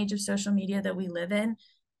day and age of social media that we live in,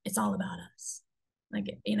 it's all about us.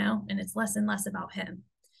 Like, and it's less and less about him.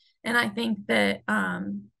 And I think that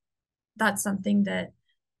that's something that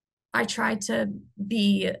I try to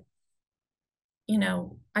be,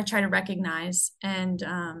 I try to recognize and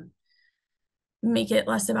make it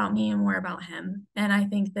less about me and more about him. And I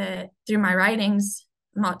think that through my writings,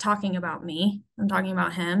 I'm not talking about me, I'm talking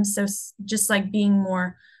about him. So just like being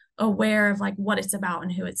more aware of like what it's about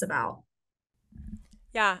and who it's about.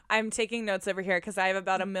 Yeah, I'm taking notes over here because I have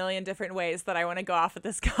about a million different ways that I want to go off of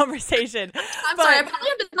this conversation. I'm sorry, I probably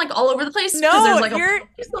have been like all over the place. No, There's like you're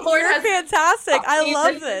fantastic. I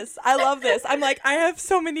love this. I'm like, I have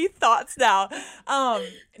so many thoughts now.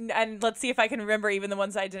 And let's see if I can remember even the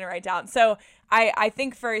ones I didn't write down. So I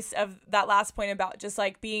think first of that last point about just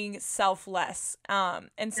like being selfless.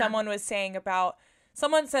 And someone was saying about,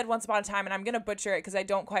 someone said once upon a time, and I'm going to butcher it because I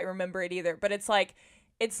don't quite remember it either, but it's like,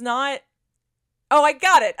 it's not Oh, I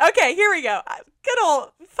got it. Okay, here we go. Good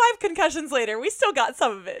old 5 concussions later, we still got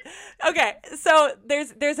some of it. Okay, so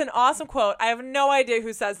there's an awesome quote. I have no idea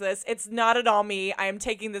who says this. It's not at all me. I am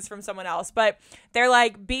taking this from someone else. But they're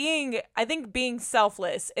like, I think being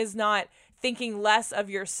selfless is not thinking less of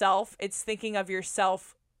yourself. It's thinking of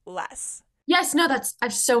yourself less. Yes, no,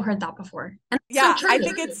 I've so heard that before. And Yeah, so I true.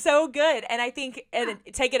 think it's so good. And I think, and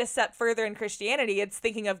take it a step further in Christianity, it's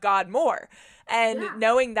thinking of God more and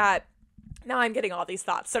knowing that. Now I'm getting all these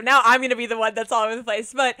thoughts. So now I'm going to be the one that's all over the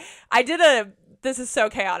place. But this is so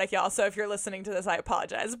chaotic, y'all. So if you're listening to this, I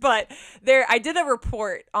apologize. But I did a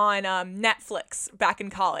report on Netflix back in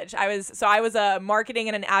college. I was a marketing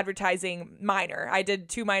and an advertising minor. I did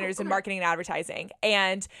 2 minors in marketing and advertising.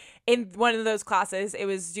 And in one of those classes, it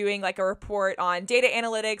was doing like a report on data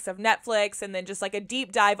analytics of Netflix and then just like a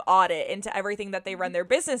deep dive audit into everything that they run their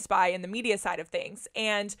business by in the media side of things.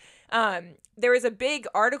 And there was a big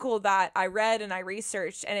article that I read and I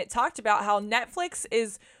researched, and it talked about how Netflix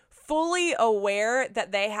is fully aware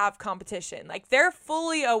that they have competition. Like, they're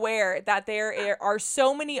fully aware that there are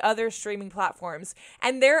so many other streaming platforms,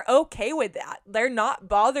 and they're okay with that. They're not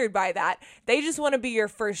bothered by that. They just want to be your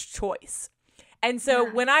first choice. And so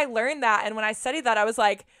when I learned that and when I studied that, I was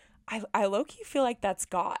like, I low-key feel like that's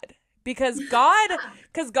God. Because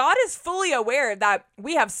God is fully aware that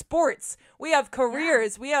we have sports, we have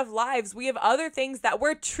careers, we have lives, we have other things that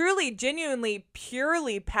we're truly, genuinely,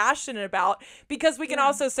 purely passionate about, because we can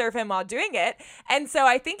also serve him while doing it. And so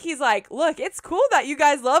I think he's like, look, it's cool that you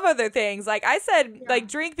guys love other things. Like I said, like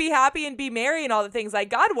drink, be happy, and be merry and all the things. Like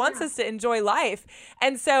God wants us to enjoy life.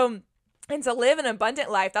 And to live an abundant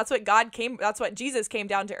life. That's what Jesus came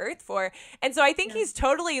down to earth for. And so I think he's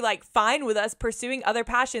totally like fine with us pursuing other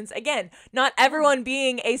passions. Again, not everyone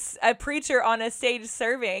being a preacher on a stage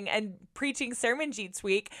serving and preaching sermons each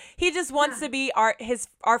week. He just wants to be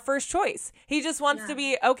our first choice. He just wants to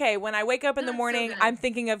be, okay, when I wake up in the morning, I'm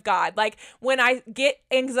thinking of God. Like when I get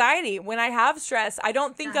anxiety, when I have stress, I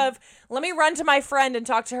don't think of, let me run to my friend and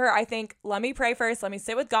talk to her. I think, let me pray first. Let me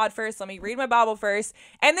sit with God first. Let me read my Bible first.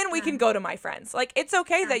 And then we can go to my friends. Like, it's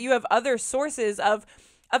okay that you have other sources of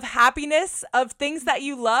happiness, of things that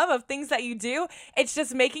you love, of things that you do. It's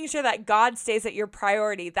just making sure that God stays at your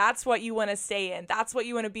priority. That's what you want to stay in. That's what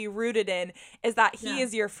you want to be rooted in, is that he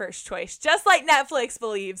is your first choice. Just like Netflix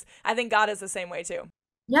believes, I think God is the same way too.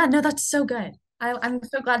 Yeah, no, that's so good. I'm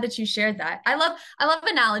so glad that you shared that. I love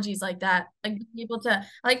analogies like that. Like being able to,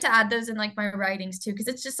 I like to add those in like my writings too, because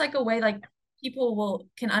it's just like a way like people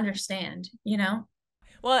can understand, you know?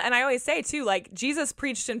 Well, and I always say too, like Jesus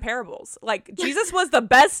preached in parables. Like Jesus was the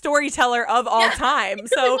best storyteller of all time.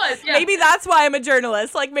 So maybe that's why I'm a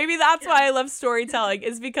journalist. Like maybe that's why I love storytelling,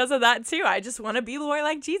 is because of that too. I just want to be more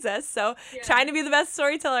like Jesus. So trying to be the best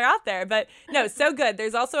storyteller out there. But no, so good.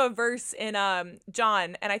 There's also a verse in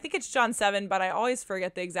John, and I think it's John 7, but I always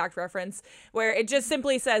forget the exact reference, where it just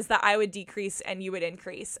simply says that I would decrease and you would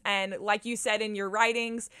increase. And like you said in your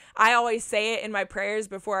writings, I always say it in my prayers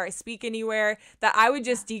before I speak anywhere, that I would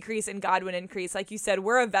just decrease and God would increase. Like you said,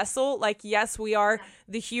 we're a vessel. Like, yes, we are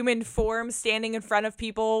the human form standing in front of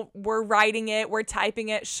people. We're writing it, we're typing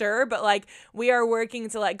it, sure, but like we are working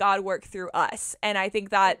to let God work through us. And I think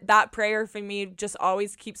that prayer for me just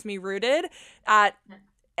always keeps me rooted at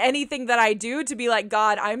anything that I do, to be like,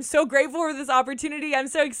 God, I'm so grateful for this opportunity. I'm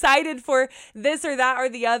so excited for this or that or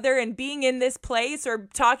the other, and being in this place or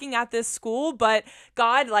talking at this school. But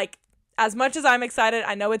God, like, as much as I'm excited,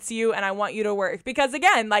 I know it's you and I want you to work. Because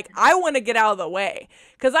again, like, I want to get out of the way.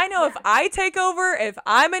 Because I know if I take over, if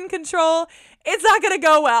I'm in control, it's not going to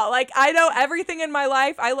go well. Like, I know everything in my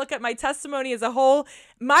life. I look at my testimony as a whole.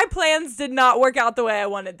 My plans did not work out the way I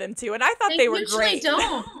wanted them to. And I thought they were great.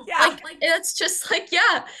 Don't. Like, it's just like,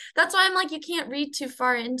 that's why I'm like, you can't read too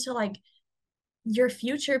far into like your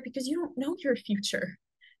future, because you don't know your future.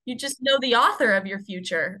 You just know the author of your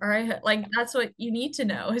future. All right. Like, that's what you need to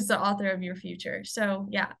know, is the author of your future. So,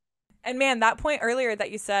 yeah. And man, that point earlier that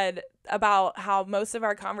you said about how most of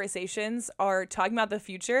our conversations are talking about the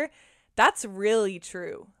future, that's really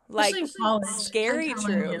true. Like, scary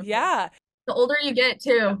true. Yeah. The older you get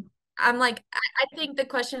too, I'm like, I think the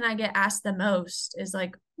question I get asked the most is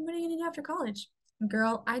like, what are you going to do after college?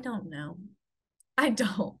 Girl, I don't know. I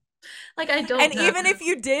don't. Like, I don't And know. even if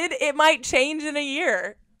you did, it might change in a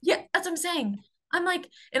year. Yeah, that's what I'm saying. I'm like,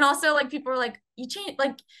 and also like people are like, you change,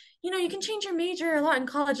 like, you know, you can change your major a lot in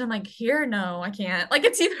college. I'm like, here, no, I can't. Like,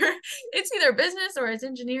 it's either business or it's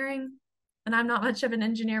engineering, and I'm not much of an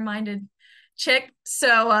engineer-minded chick,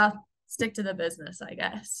 so stick to the business, I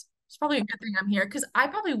guess. It's probably a good thing I'm here, because I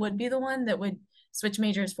probably would be the one that would switch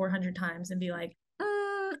majors 400 times and be like,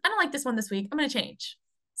 I don't like this one this week. I'm gonna change.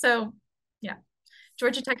 So, yeah.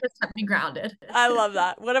 Georgia Tech has kept me grounded. I love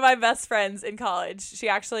that. One of my best friends in college, she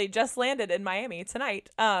actually just landed in Miami tonight.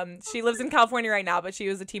 She lives in California right now, but she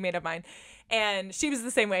was a teammate of mine. And she was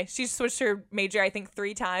the same way. She switched her major, I think,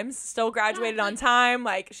 3 times. Still graduated on time.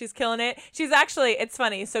 Like, she's killing it. She's actually, it's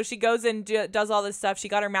funny. So she goes and does all this stuff. She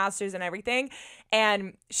got her master's and everything.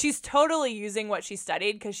 And she's totally using what she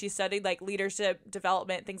studied because she studied, like, leadership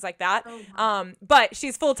development, things like that. But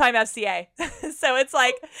she's full-time FCA. So it's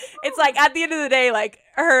like at the end of the day, like,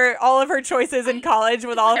 all of her choices in college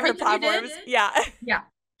with all of her platforms. Yeah. Yeah.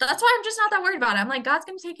 That's why I'm just not that worried about it. I'm like, God's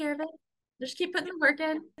going to take care of it. Just keep putting the work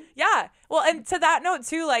in. Yeah. Well, and to that note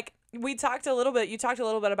too, like you talked a little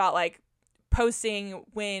bit about like posting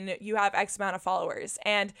when you have X amount of followers.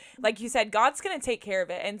 And like you said, God's going to take care of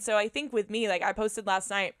it. And so I think with me, like I posted last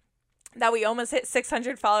night that we almost hit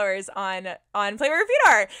 600 followers on Play Where Your Feet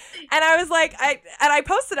Are. And I was like, I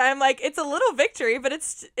posted it. I'm like, it's a little victory, but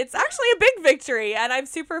it's actually a big victory. And I'm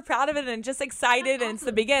super proud of it and just excited. And it's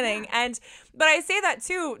the beginning. Yeah. But I say that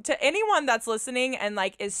too, to anyone that's listening and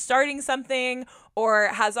like is starting something or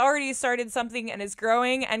has already started something and is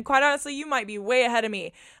growing. And quite honestly, you might be way ahead of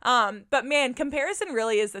me. But man, comparison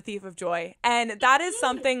really is the thief of joy. And that is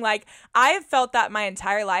something like I've felt that my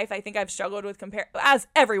entire life. I think I've struggled with as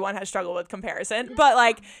everyone has struggled with comparison. But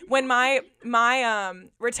like when my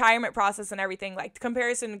retirement process and everything, like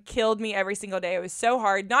comparison killed me every single day. It was so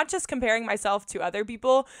hard, not just comparing myself to other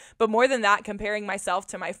people, but more than that, comparing myself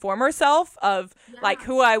to my former self of like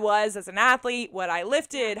who I was as an athlete, what I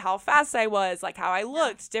lifted, how fast I was, like how I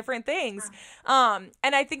looked, different things. And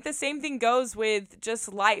I think the same thing goes with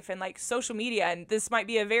just life and like social media. And this might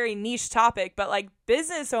be a very niche topic, but like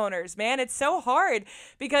business owners, man, it's so hard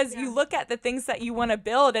because you look at the things that you want to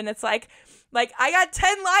build and it's like I got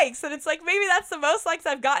 10 likes and it's like, maybe that's the most likes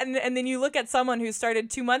I've gotten. And then you look at someone who started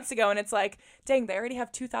 2 months ago and it's like, dang, they already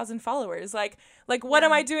have 2,000 followers. Like what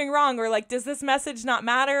am I doing wrong? Or like, does this message not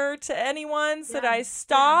matter to anyone? Should I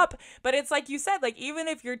stop? But it's like you said, like, even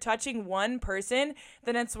if you're touching one person,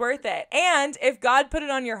 then it's worth it. And if God put it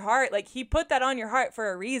on your heart, like he put that on your heart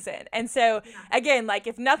for a reason. And so again, like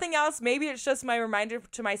if nothing else, maybe it's just my reminder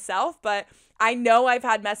to myself, but I know I've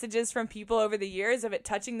had messages from people over the years of it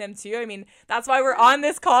touching them too. I mean, that's why we're on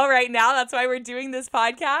this call right now. That's why we're doing this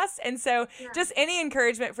podcast. And so just any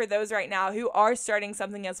encouragement for those right now who are starting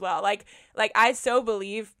something as well. Like I so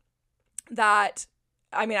believe that,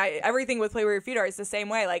 I mean, everything with Play Where Your Feet Are is the same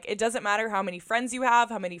way. Like, it doesn't matter how many friends you have,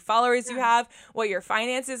 how many followers you have, what your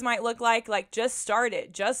finances might look like. Like, just start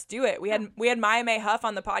it. Just do it. We had Maya May Huff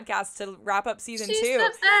on the podcast to wrap up season 2. She's the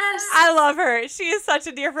best. I love her. She is such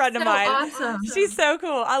a dear friend of mine. Awesome. She's so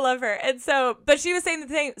cool. I love her. And so, but she was saying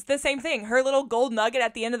the same thing. Her little gold nugget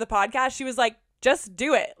at the end of the podcast, she was like, just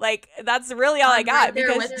do it. Like, that's really all I got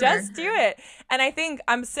because just do it. And I think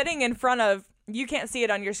I'm sitting in front of, you can't see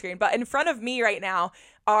it on your screen, but in front of me right now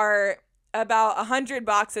are about 100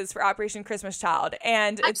 boxes for Operation Christmas Child.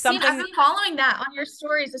 And it's something I've been following that on your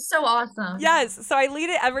stories. It's so awesome. Yes. So I lead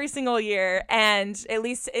it every single year, and at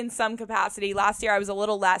least in some capacity. Last year I was a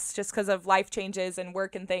little less just because of life changes and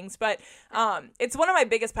work and things. But it's one of my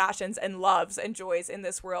biggest passions and loves and joys in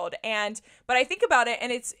this world. But I think about it,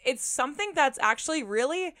 and it's something that's actually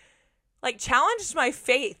really like challenged my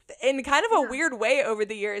faith in kind of a weird way over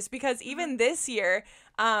the years, because even this year,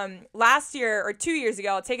 last year or 2 years ago,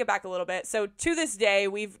 I'll take it back a little bit. So to this day,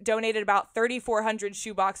 we've donated about 3,400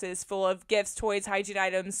 shoe boxes full of gifts, toys, hygiene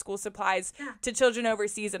items, school supplies to children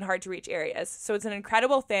overseas in hard to reach areas. So it's an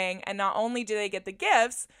incredible thing. And not only do they get the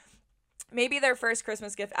gifts, maybe their first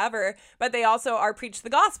Christmas gift ever, but they also are preached the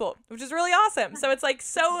gospel, which is really awesome. So it's like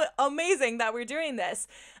so amazing that we're doing this.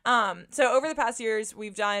 So over the past years,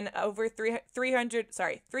 we've done over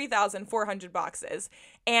 3,400 boxes.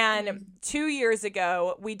 And 2 years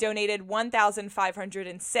ago, we donated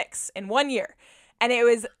 1,506 in 1 year. And it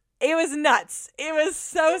was nuts. It was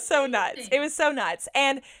so nuts. It was so nuts.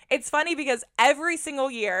 And it's funny because every single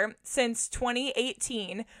year since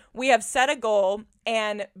 2018, we have set a goal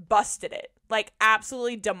and busted it. Like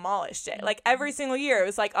absolutely demolished it. Like every single year, it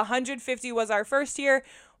was like 150 was our first year.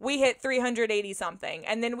 We hit 380 something.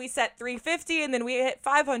 And then we set 350 and then we hit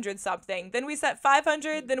 500 something. Then we set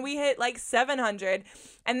 500, then we hit like 700.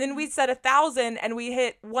 And then we set 1,000 and we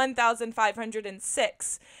hit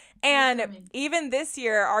 1,506. And even this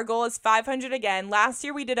year, our goal is 500 again. Last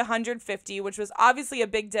year, we did 150, which was obviously a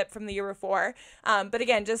big dip from the year before. But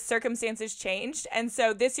again, just circumstances changed. And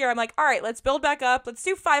so this year, I'm like, all right, let's build back up. Let's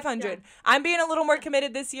do 500. I'm being a little more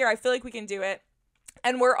committed this year. I feel like we can do it.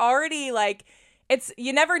 And we're already like it's,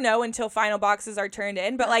 you never know until final boxes are turned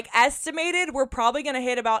in, but like estimated, we're probably going to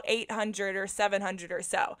hit about 800 or 700 or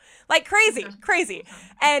so. Like crazy.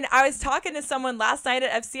 And I was talking to someone last night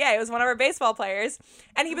at FCA. It was one of our baseball players.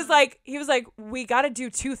 And he was like, we got to do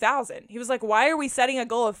 2,000. He was like, why are we setting a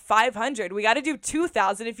goal of 500? We got to do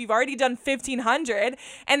 2,000 if you've already done 1,500.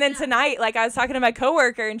 And then tonight, like I was talking to my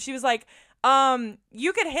coworker and she was like,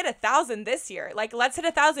 you could hit 1,000 this year. Like, let's hit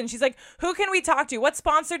 1,000. She's like, who can we talk to? What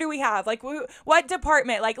sponsor do we have? Like, what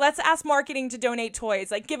department? Like, let's ask marketing to donate toys,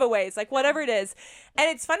 like giveaways, like whatever it is. And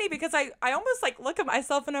it's funny because I almost like look at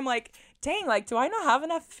myself and I'm like, dang, like, do I not have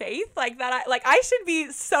enough faith? Like that I should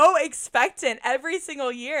be so expectant every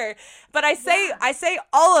single year. But I say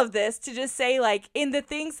all of this to just say, like, in the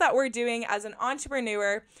things that we're doing as an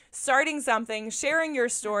entrepreneur, starting something, sharing your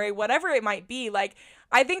story, whatever it might be, like,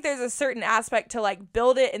 I think there's a certain aspect to like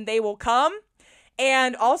build it and they will come,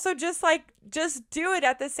 and also just do it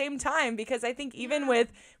at the same time, because I think even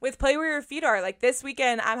with Play Where Your Feet Are, like this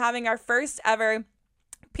weekend I'm having our first ever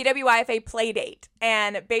PWIFA play date.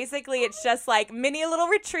 And basically it's just like mini little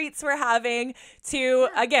retreats we're having to,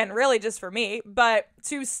 again, really just for me, but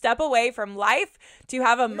to step away from life, to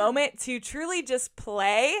have a moment to truly just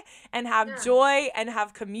play and have joy and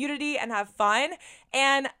have community and have fun.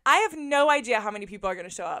 And I have no idea how many people are going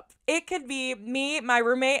to show up. It could be me, my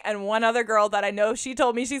roommate, and one other girl that I know she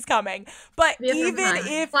told me she's coming. But even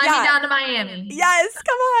if fly me down to Miami. Yes,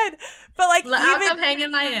 come on. But like I'll come hang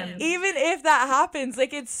in Miami. Even if that happens,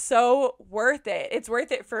 like it's so worth it. It's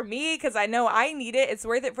worth it for me because I know I need it. It's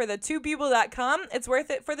worth it for the 2 people that come. It's worth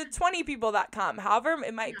it for the 20 people that come, however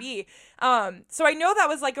it might be. So I know that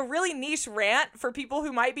was like a really niche rant for people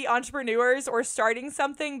who might be entrepreneurs or starting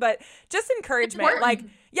something, but just encouragement. Like,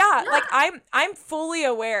 like I'm fully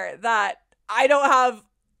aware that I don't have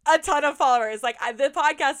a ton of followers. Like the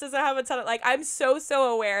podcast doesn't have a ton of, like, I'm so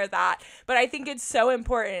aware of that, but I think it's so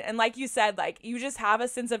important. And like you said, like you just have a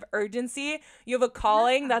sense of urgency. You have a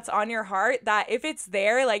calling that's on your heart that if it's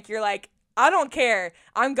there, like you're like, I don't care.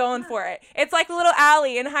 I'm going for it. It's like little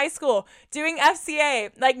Allie in high school doing FCA,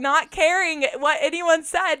 like not caring what anyone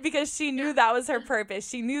said because she knew that was her purpose.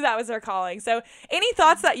 She knew that was her calling. So any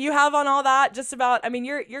thoughts that you have on all that? Just about, I mean,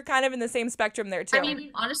 you're kind of in the same spectrum there too. I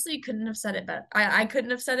mean, honestly, you couldn't have said it better. I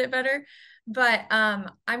couldn't have said it better, but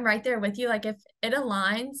I'm right there with you. Like if it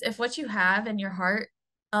aligns, if what you have in your heart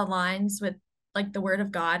aligns with like the word of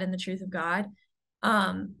God and the truth of God,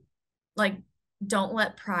 like don't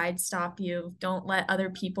let pride stop you. Don't let other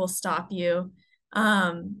people stop you.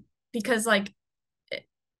 Because like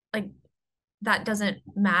that doesn't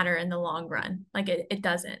matter in the long run. Like it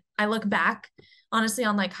doesn't. I look back honestly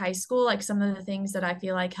on like high school, like some of the things that I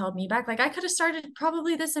feel like held me back. Like I could have started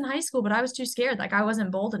probably this in high school, but I was too scared. Like I wasn't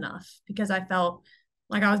bold enough because I felt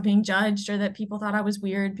like I was being judged or that people thought I was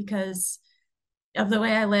weird because of the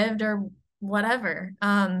way I lived or whatever.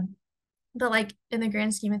 But like in the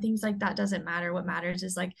grand scheme of things, like that doesn't matter. What matters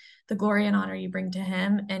is like the glory and honor you bring to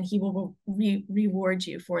him, and he will reward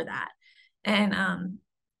you for that. And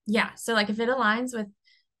so like if it aligns with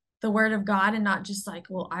the word of God and not just like,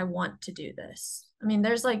 well, I want to do this. I mean,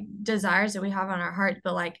 there's like desires that we have on our heart,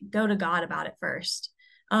 but like go to God about it first.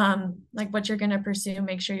 Like what you're going to pursue,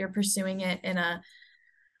 make sure you're pursuing it in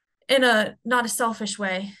a not a selfish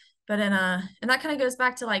way, but and that kind of goes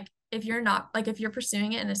back to like, if you're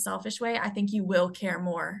pursuing it in a selfish way, I think you will care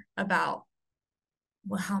more about,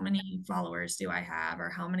 well, how many followers do I have, or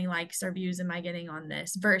how many likes or views am I getting on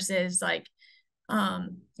this, versus like,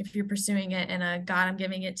 if you're pursuing it in a God, I'm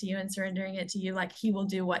giving it to you and surrendering it to you, like he will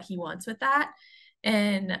do what he wants with that.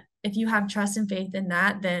 And if you have trust and faith in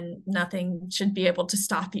that, then nothing should be able to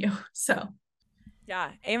stop you. So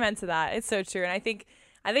yeah, amen to that. It's so true. And I think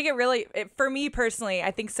it really, for me personally,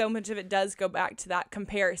 I think so much of it does go back to that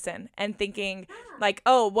comparison and thinking like,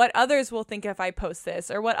 oh, what others will think if I post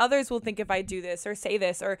this, or what others will think if I do this or say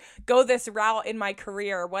this or go this route in my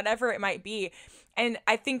career, or whatever it might be. And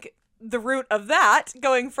I think the root of that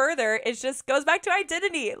going further, it just goes back to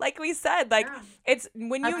identity. Like we said, like it's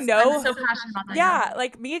when you know, I'm so passionate about that.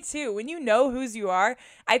 like me too. When you know whose you are,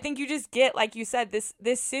 I think you just get, like you said,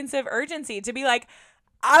 this sense of urgency to be like,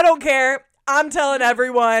 I don't care. I'm telling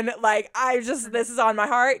everyone, like, this is on my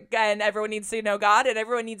heart, and everyone needs to know God, and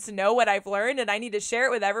everyone needs to know what I've learned, and I need to share it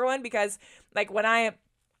with everyone, because like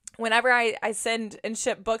whenever I send and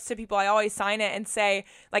ship books to people, I always sign it and say,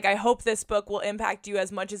 like, I hope this book will impact you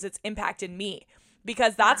as much as it's impacted me,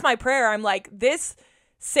 because that's my prayer. I'm like, this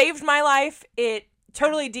saved my life. It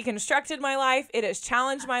totally deconstructed my life. It has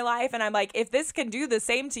challenged my life. And I'm like, if this can do the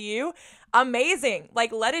same to you, amazing.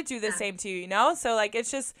 Like, let it do the same to you, you know? So like,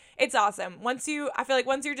 it's awesome. I feel like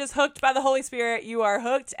once you're just hooked by the Holy Spirit, you are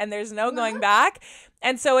hooked and there's no going back.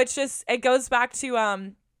 And so it goes back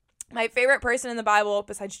to, my favorite person in the Bible,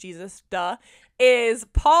 besides Jesus, is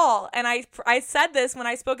Paul. And I said this when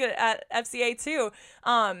I spoke at FCA too.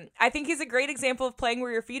 I think he's a great example of playing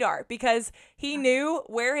where your feet are, because he knew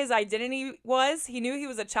where his identity was. He knew he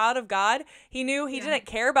was a child of God. He knew he didn't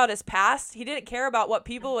care about his past. He didn't care about what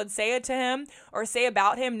people would say to him or say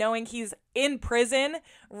about him, knowing he's in prison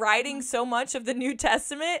writing so much of the New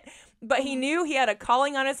Testament. But he knew he had a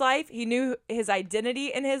calling on his life. He knew his identity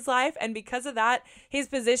in his life. And because of that, his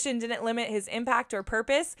position didn't limit his impact or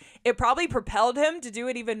purpose. It probably propelled him to do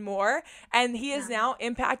it even more. And he is now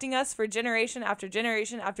impacting us for generation after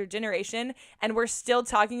generation after generation. And we're still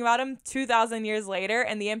talking about him 2,000 years later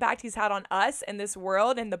and the impact he's had on us and this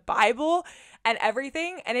world and the Bible and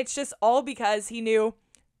everything. And it's just all because he knew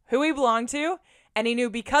who he belonged to. And he knew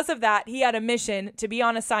because of that, he had a mission to be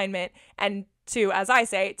on assignment and to, as I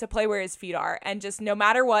say, to play where his feet are, and just no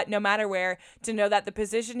matter what, no matter where, to know that the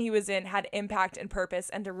position he was in had impact and purpose,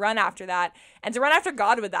 and to run after that, and to run after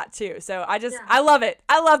God with that too. So I love it.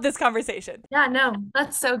 I love this conversation. Yeah, no,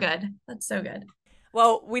 that's so good. That's so good.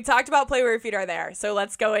 Well, we talked about play where your feet are there. So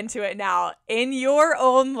let's go into it now. In your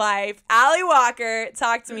own life, Allie Walker,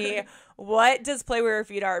 talk to me. What does play where your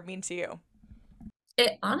feet are mean to you?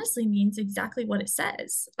 It honestly means exactly what it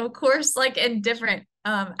says. Of course, like in different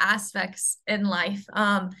aspects in life.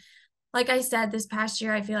 Like I said, this past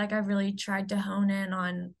year, I feel like I've really tried to hone in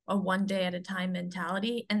on a one day at a time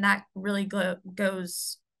mentality. And that really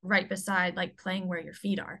goes right beside like playing where your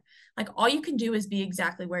feet are. Like all you can do is be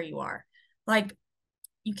exactly where you are. Like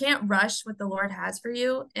you can't rush what the Lord has for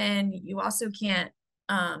you. And you also can't,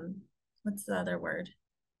 what's the other word?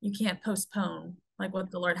 You can't postpone like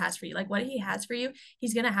what the Lord has for you. Like what he has for you,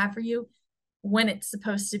 he's going to have for you when it's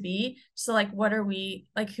supposed to be. So like, who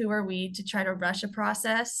are we to try to rush a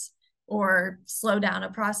process or slow down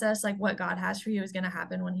a process? Like what God has for you is going to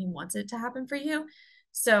happen when he wants it to happen for you.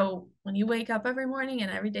 So when you wake up every morning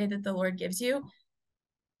and every day that the Lord gives you,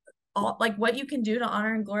 all like what you can do to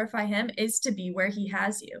honor and glorify him is to be where he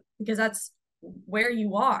has you, because that's where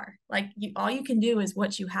you are. Like all you can do is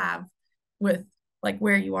what you have with like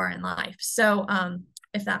where you are in life. So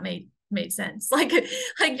if that made sense, like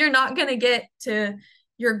you're not going to get to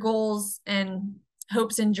your goals and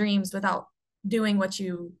hopes and dreams without doing what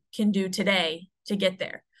you can do today to get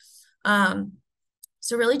there.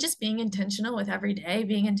 So really just being intentional with every day,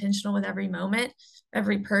 being intentional with every moment,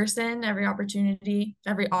 every person, every opportunity,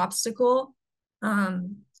 every obstacle.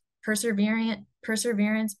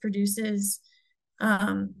 Perseverance produces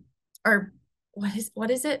or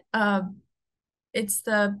what is it? It's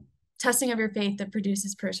the testing of your faith that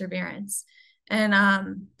produces perseverance.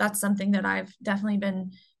 And that's something that I've definitely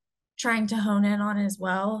been trying to hone in on as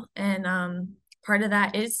well. And part of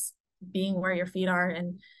that is being where your feet are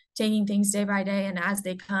and taking things day by day and as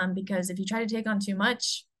they come, because if you try to take on too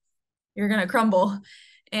much, you're going to crumble.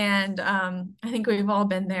 And I think we've all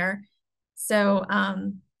been there. So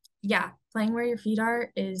playing where your feet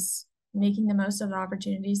are is making the most of the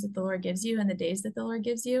opportunities that the Lord gives you and the days that the Lord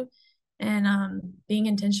gives you, and being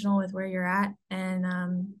intentional with where you're at,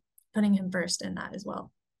 and putting him first in that as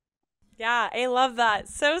well. Yeah, I love that.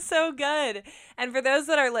 So good. And for those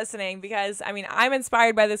that are listening, because I mean, I'm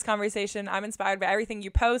inspired by this conversation. I'm inspired by everything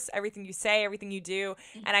you post, everything you say, everything you do.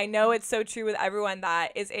 And I know it's so true with everyone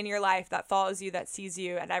that is in your life, that follows you, that sees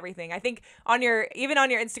you and everything. I think even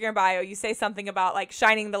on your Instagram bio, you say something about like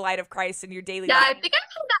shining the light of Christ in your daily life.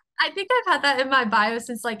 I think I've had that in my bio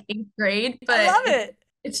since like 8th grade, but I love it.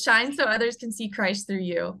 It's shine so others can see Christ through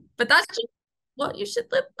you. But that's just what you should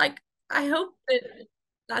live. Like, I hope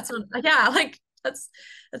that's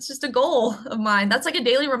just a goal of mine. That's like a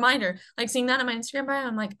daily reminder. Like seeing that in my Instagram bio,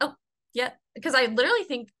 I'm like, oh yeah, because I literally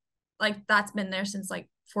think like that's been there since like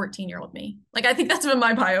 14-year-old me. Like I think that's been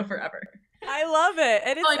my bio forever. I love it.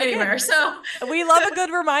 And it's going anywhere. So we love a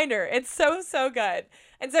good reminder. It's so good.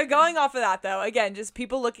 And so going off of that though, again, just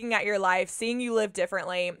people looking at your life, seeing you live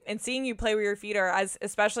differently and seeing you play where your feet are, as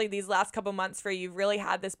especially these last couple months for you, you've really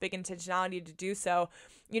had this big intentionality to do so.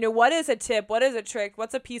 You know, what is a tip? What is a trick?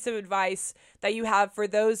 What's a piece of advice that you have for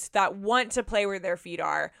those that want to play where their feet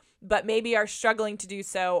are, but maybe are struggling to do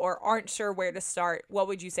so or aren't sure where to start? What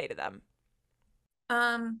would you say to them?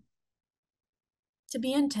 To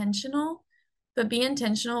be intentional, but be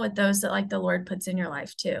intentional with those that like the Lord puts in your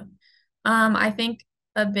life too. I think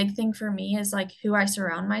a big thing for me is like who I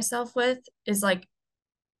surround myself with is like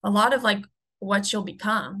a lot of like what you'll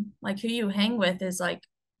become. Like who you hang with is like,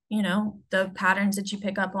 the patterns that you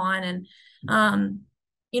pick up on. And,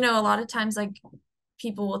 a lot of times like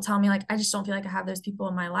people will tell me like, I just don't feel like I have those people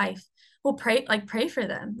in my life. Well, pray for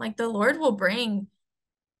them. Like the Lord will bring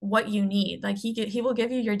what you need. Like he will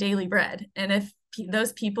give you your daily bread. And if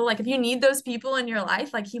those people, like if you need those people in your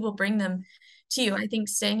life, like he will bring them to you. I think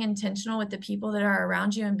staying intentional with the people that are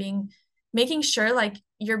around you and making sure like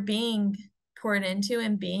you're being poured into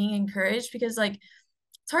and being encouraged, because like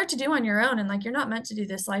it's hard to do on your own, and like you're not meant to do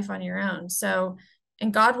this life on your own. So,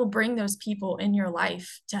 and God will bring those people in your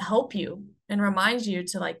life to help you and remind you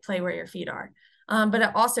to like play where your feet are. But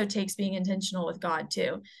it also takes being intentional with God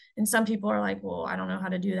too. And some people are like, well, I don't know how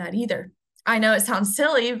to do that either. I know it sounds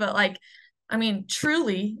silly, but like, I mean,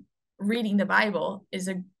 truly reading the Bible is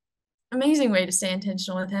an amazing way to stay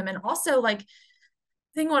intentional with him. And also like,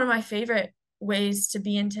 I think one of my favorite ways to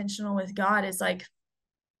be intentional with God is like,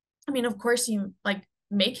 I mean, of course you like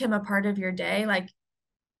make him a part of your day. Like,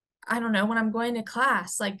 I don't know, when I'm going to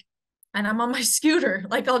class, like, and I'm on my scooter,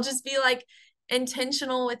 like I'll just be like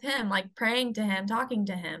intentional with him, like praying to him, talking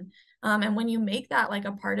to him. And when you make that like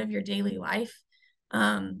a part of your daily life,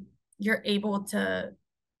 you're able to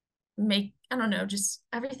make, I don't know, just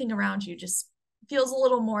everything around you just feels a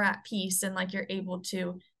little more at peace, and like you're able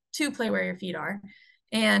to play where your feet are.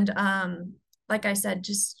 And like I said,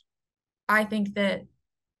 just I think that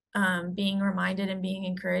being reminded and being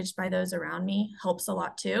encouraged by those around me helps a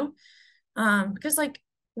lot too. Because like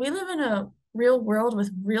we live in a real world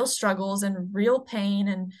with real struggles and real pain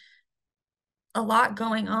and a lot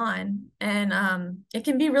going on. And it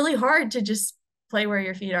can be really hard to just play where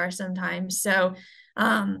your feet are sometimes. So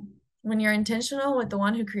when you're intentional with the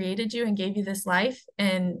one who created you and gave you this life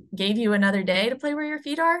and gave you another day to play where your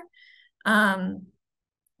feet are,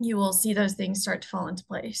 you will see those things start to fall into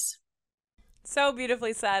place. So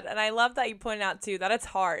beautifully said. And I love that you pointed out too that it's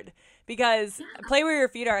hard, because play where your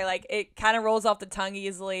feet are, like it kind of rolls off the tongue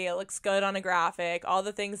easily. It looks good on a graphic, all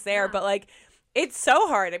the things there, but like it's so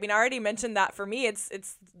hard. I mean, I already mentioned that for me, it's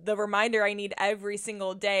the reminder I need every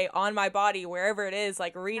single day on my body, wherever it is,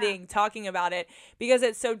 like reading, talking about it, because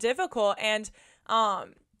it's so difficult. And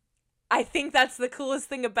I think that's the coolest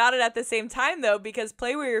thing about it at the same time, though, because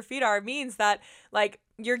play where your feet are means that like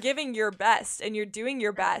you're giving your best and you're doing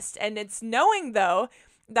your best. And it's knowing, though,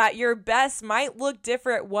 that your best might look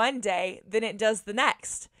different one day than it does the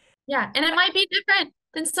next. Yeah. And it might be different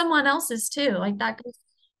than someone else's too. Like that goes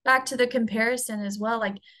back to the comparison as well.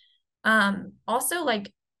 Like, also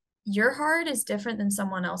like your heart is different than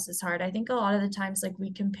someone else's heart. I think a lot of the times, like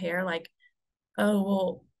we compare like, oh,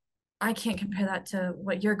 well, I can't compare that to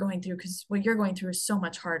what you're going through because what you're going through is so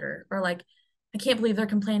much harder. Or like, I can't believe they're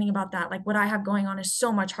complaining about that. Like what I have going on is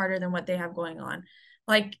so much harder than what they have going on.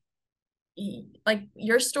 Like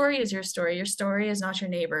your story is your story. Your story is not your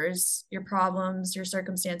neighbor's. Your problems, your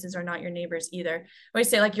circumstances are not your neighbor's either. I always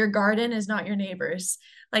say like your garden is not your neighbor's.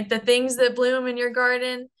 Like the things that bloom in your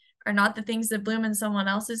garden are not the things that bloom in someone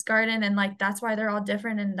else's garden. And like, that's why they're all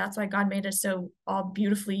different. And that's why God made us so all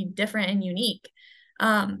beautifully different and unique.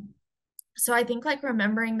 So I think like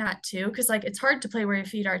remembering that too, because like it's hard to play where your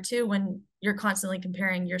feet are too when you're constantly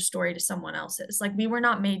comparing your story to someone else's. Like we were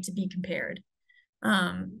not made to be compared.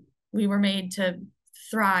 We were made to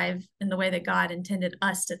thrive in the way that God intended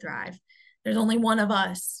us to thrive. There's only one of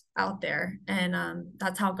us out there, and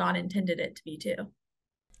that's how God intended it to be too.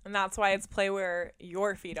 And that's why it's play where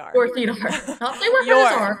your feet are. Your feet are. Not play where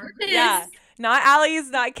yours are. Yeah. Not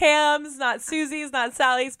Allie's, not Cam's, not Susie's, not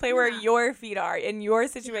Sally's. Play where your feet are in your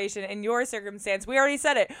situation, in your circumstance. We already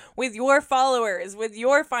said it. With your followers, with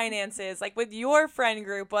your finances, like with your friend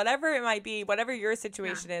group, whatever it might be, whatever your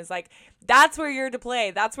situation is, like that's where you're to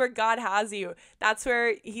play. That's where God has you. That's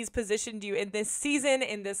where he's positioned you in this season,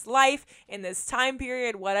 in this life, in this time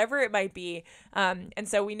period, whatever it might be. And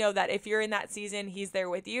so we know that if you're in that season, he's there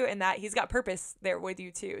with you, and that he's got purpose there with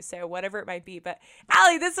you too. So whatever it might be. But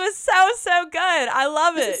Allie, this was so good. I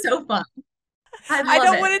love it. It's so fun. I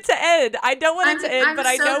don't want it to end. I don't want it to end, but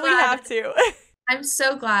I know we have to. I'm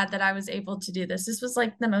so glad that I was able to do this. This was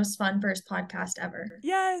like the most fun first podcast ever.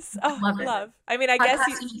 Yes. Oh, love. I mean, I guess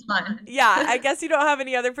you, fun. Yeah, I guess you don't have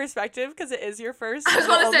any other perspective because it is your first. I was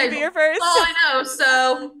going to say, your first. Oh, I know.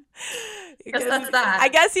 So that's that. I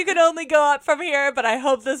guess you could only go up from here, but I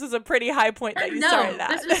hope this was a pretty high point that you started at.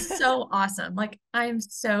 This was so awesome. Like, I'm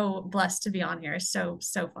so blessed to be on here. So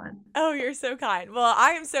fun. Oh, you're so kind. Well,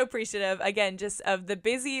 I am so appreciative, again, just of the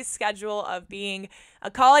busy schedule of being a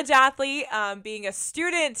college athlete, being a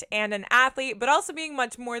student and an athlete, but also being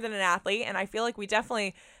much more than an athlete. And I feel like we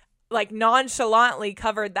definitely like nonchalantly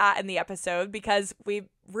covered that in the episode because we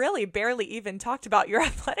really barely even talked about your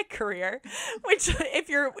athletic career, which if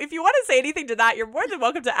you want to say anything to that, you're more than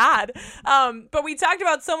welcome to add. But we talked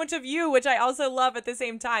about so much of you, which I also love at the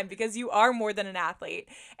same time, because you are more than an athlete.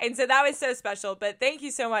 And so that was so special. But thank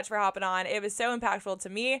you so much for hopping on. It was so impactful to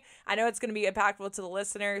me. I know it's going to be impactful to the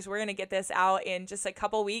listeners. We're going to get this out in just a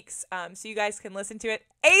couple weeks, so you guys can listen to it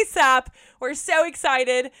ASAP. We're so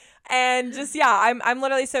excited. And just, yeah, I'm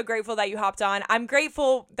literally so grateful that you hopped on. I'm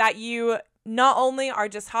grateful that you not only are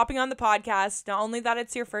just hopping on the podcast, not only that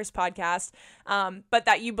it's your first podcast, but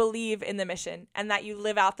that you believe in the mission and that you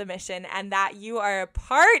live out the mission and that you are a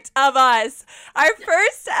part of us. Our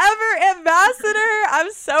first ever ambassador.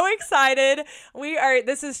 I'm so excited.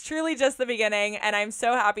 This is truly just the beginning, and I'm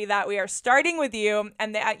so happy that we are starting with you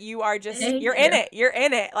and that you are just, you're in it. You're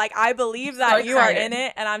in it. Like, I believe that you are in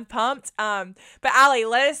it, and I'm pumped. But Allie,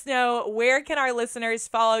 let us know, where can our listeners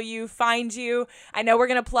follow you, find you? I know we're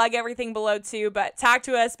going to plug everything below too, but talk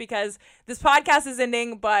to us, because this podcast is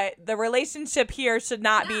ending, but the relationship here should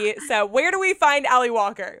not be. So where do we find Allie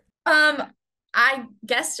Walker? I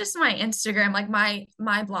guess just my Instagram, like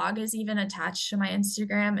my blog is even attached to my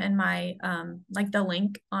Instagram, and my like the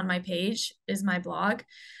link on my page is my blog.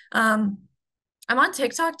 I'm on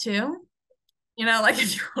TikTok too. You know, like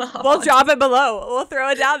if you want, we'll drop it below. We'll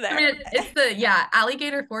throw it down there. I mean, it's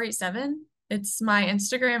Alligator 487. It's my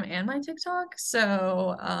Instagram and my TikTok.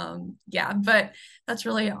 So, yeah, but that's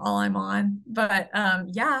really all I'm on. But,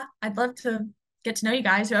 yeah, I'd love to get to know you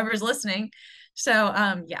guys, whoever's listening. So,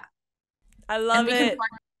 yeah. I love it.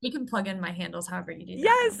 We can plug in my handles however you do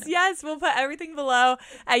that. Yes. We'll put everything below.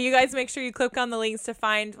 You guys make sure you click on the links to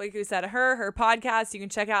find, like we said, her podcast. You can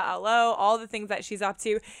check out Outlow, all the things that she's up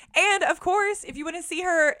to. And, of course, if you want to see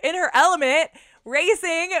her in her element,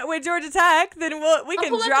 racing with Georgia Tech, then we can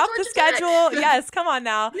drop the schedule. Yes, come on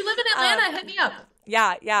now. You live in Atlanta, hit me up.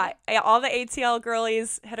 Yeah. All the ATL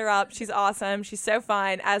girlies, hit her up. She's awesome. She's so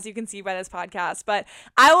fun, as you can see by this podcast. But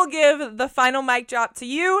I will give the final mic drop to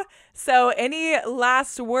you. So any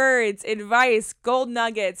last words, advice, gold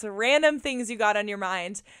nuggets, random things you got on your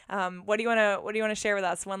mind? What do you want to share with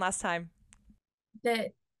us one last time?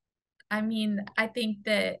 I think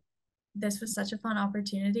that this was such a fun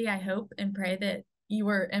opportunity. I hope and pray that you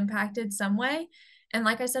were impacted some way. And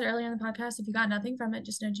like I said earlier in the podcast, if you got nothing from it,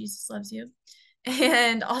 just know Jesus loves you.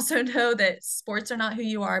 And also know that sports are not who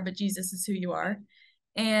you are, but Jesus is who you are.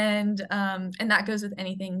 And that goes with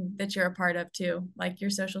anything that you're a part of too, like your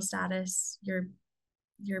social status,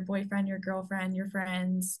 your boyfriend, your girlfriend, your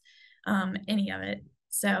friends, any of it.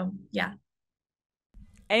 So yeah.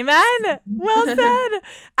 Amen. Well said.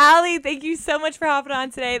 Allie, thank you so much for hopping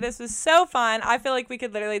on today. This was so fun. I feel like we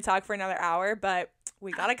could literally talk for another hour, but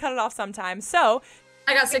we got to cut it off sometime. So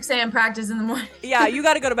I got 6 a.m. practice in the morning. Yeah, you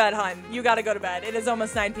got to go to bed, hon. You got to go to bed. It is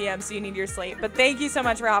almost 9 p.m., so you need your sleep. But thank you so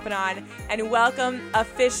much for hopping on, and welcome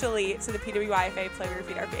officially to the PWIFA Play Where Your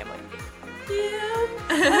Feet Are family. Yeah.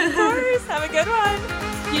 Of course. Have a good one.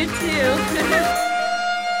 You too.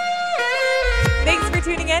 Thanks for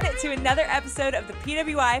tuning in to another episode of the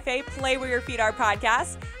PWIFA Play Where Your Feet Are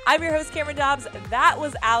podcast. I'm your host, Cameron Dobbs. That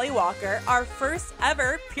was Allie Walker, our first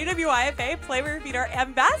ever PWIFA Play Where Your Feet Are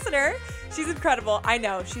ambassador. She's incredible. I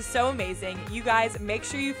know. She's so amazing. You guys, make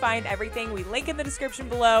sure you find everything. We link in the description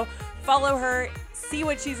below. Follow her. See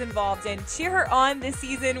what she's involved in. Cheer her on this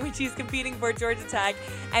season when she's competing for Georgia Tech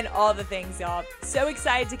and all the things, y'all. So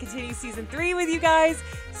excited to continue season 3 with you guys.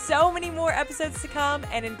 So many more episodes to come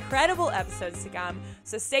and incredible episodes to come.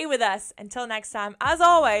 So stay with us. Until next time, as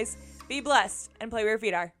always, be blessed and play where your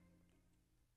feet are.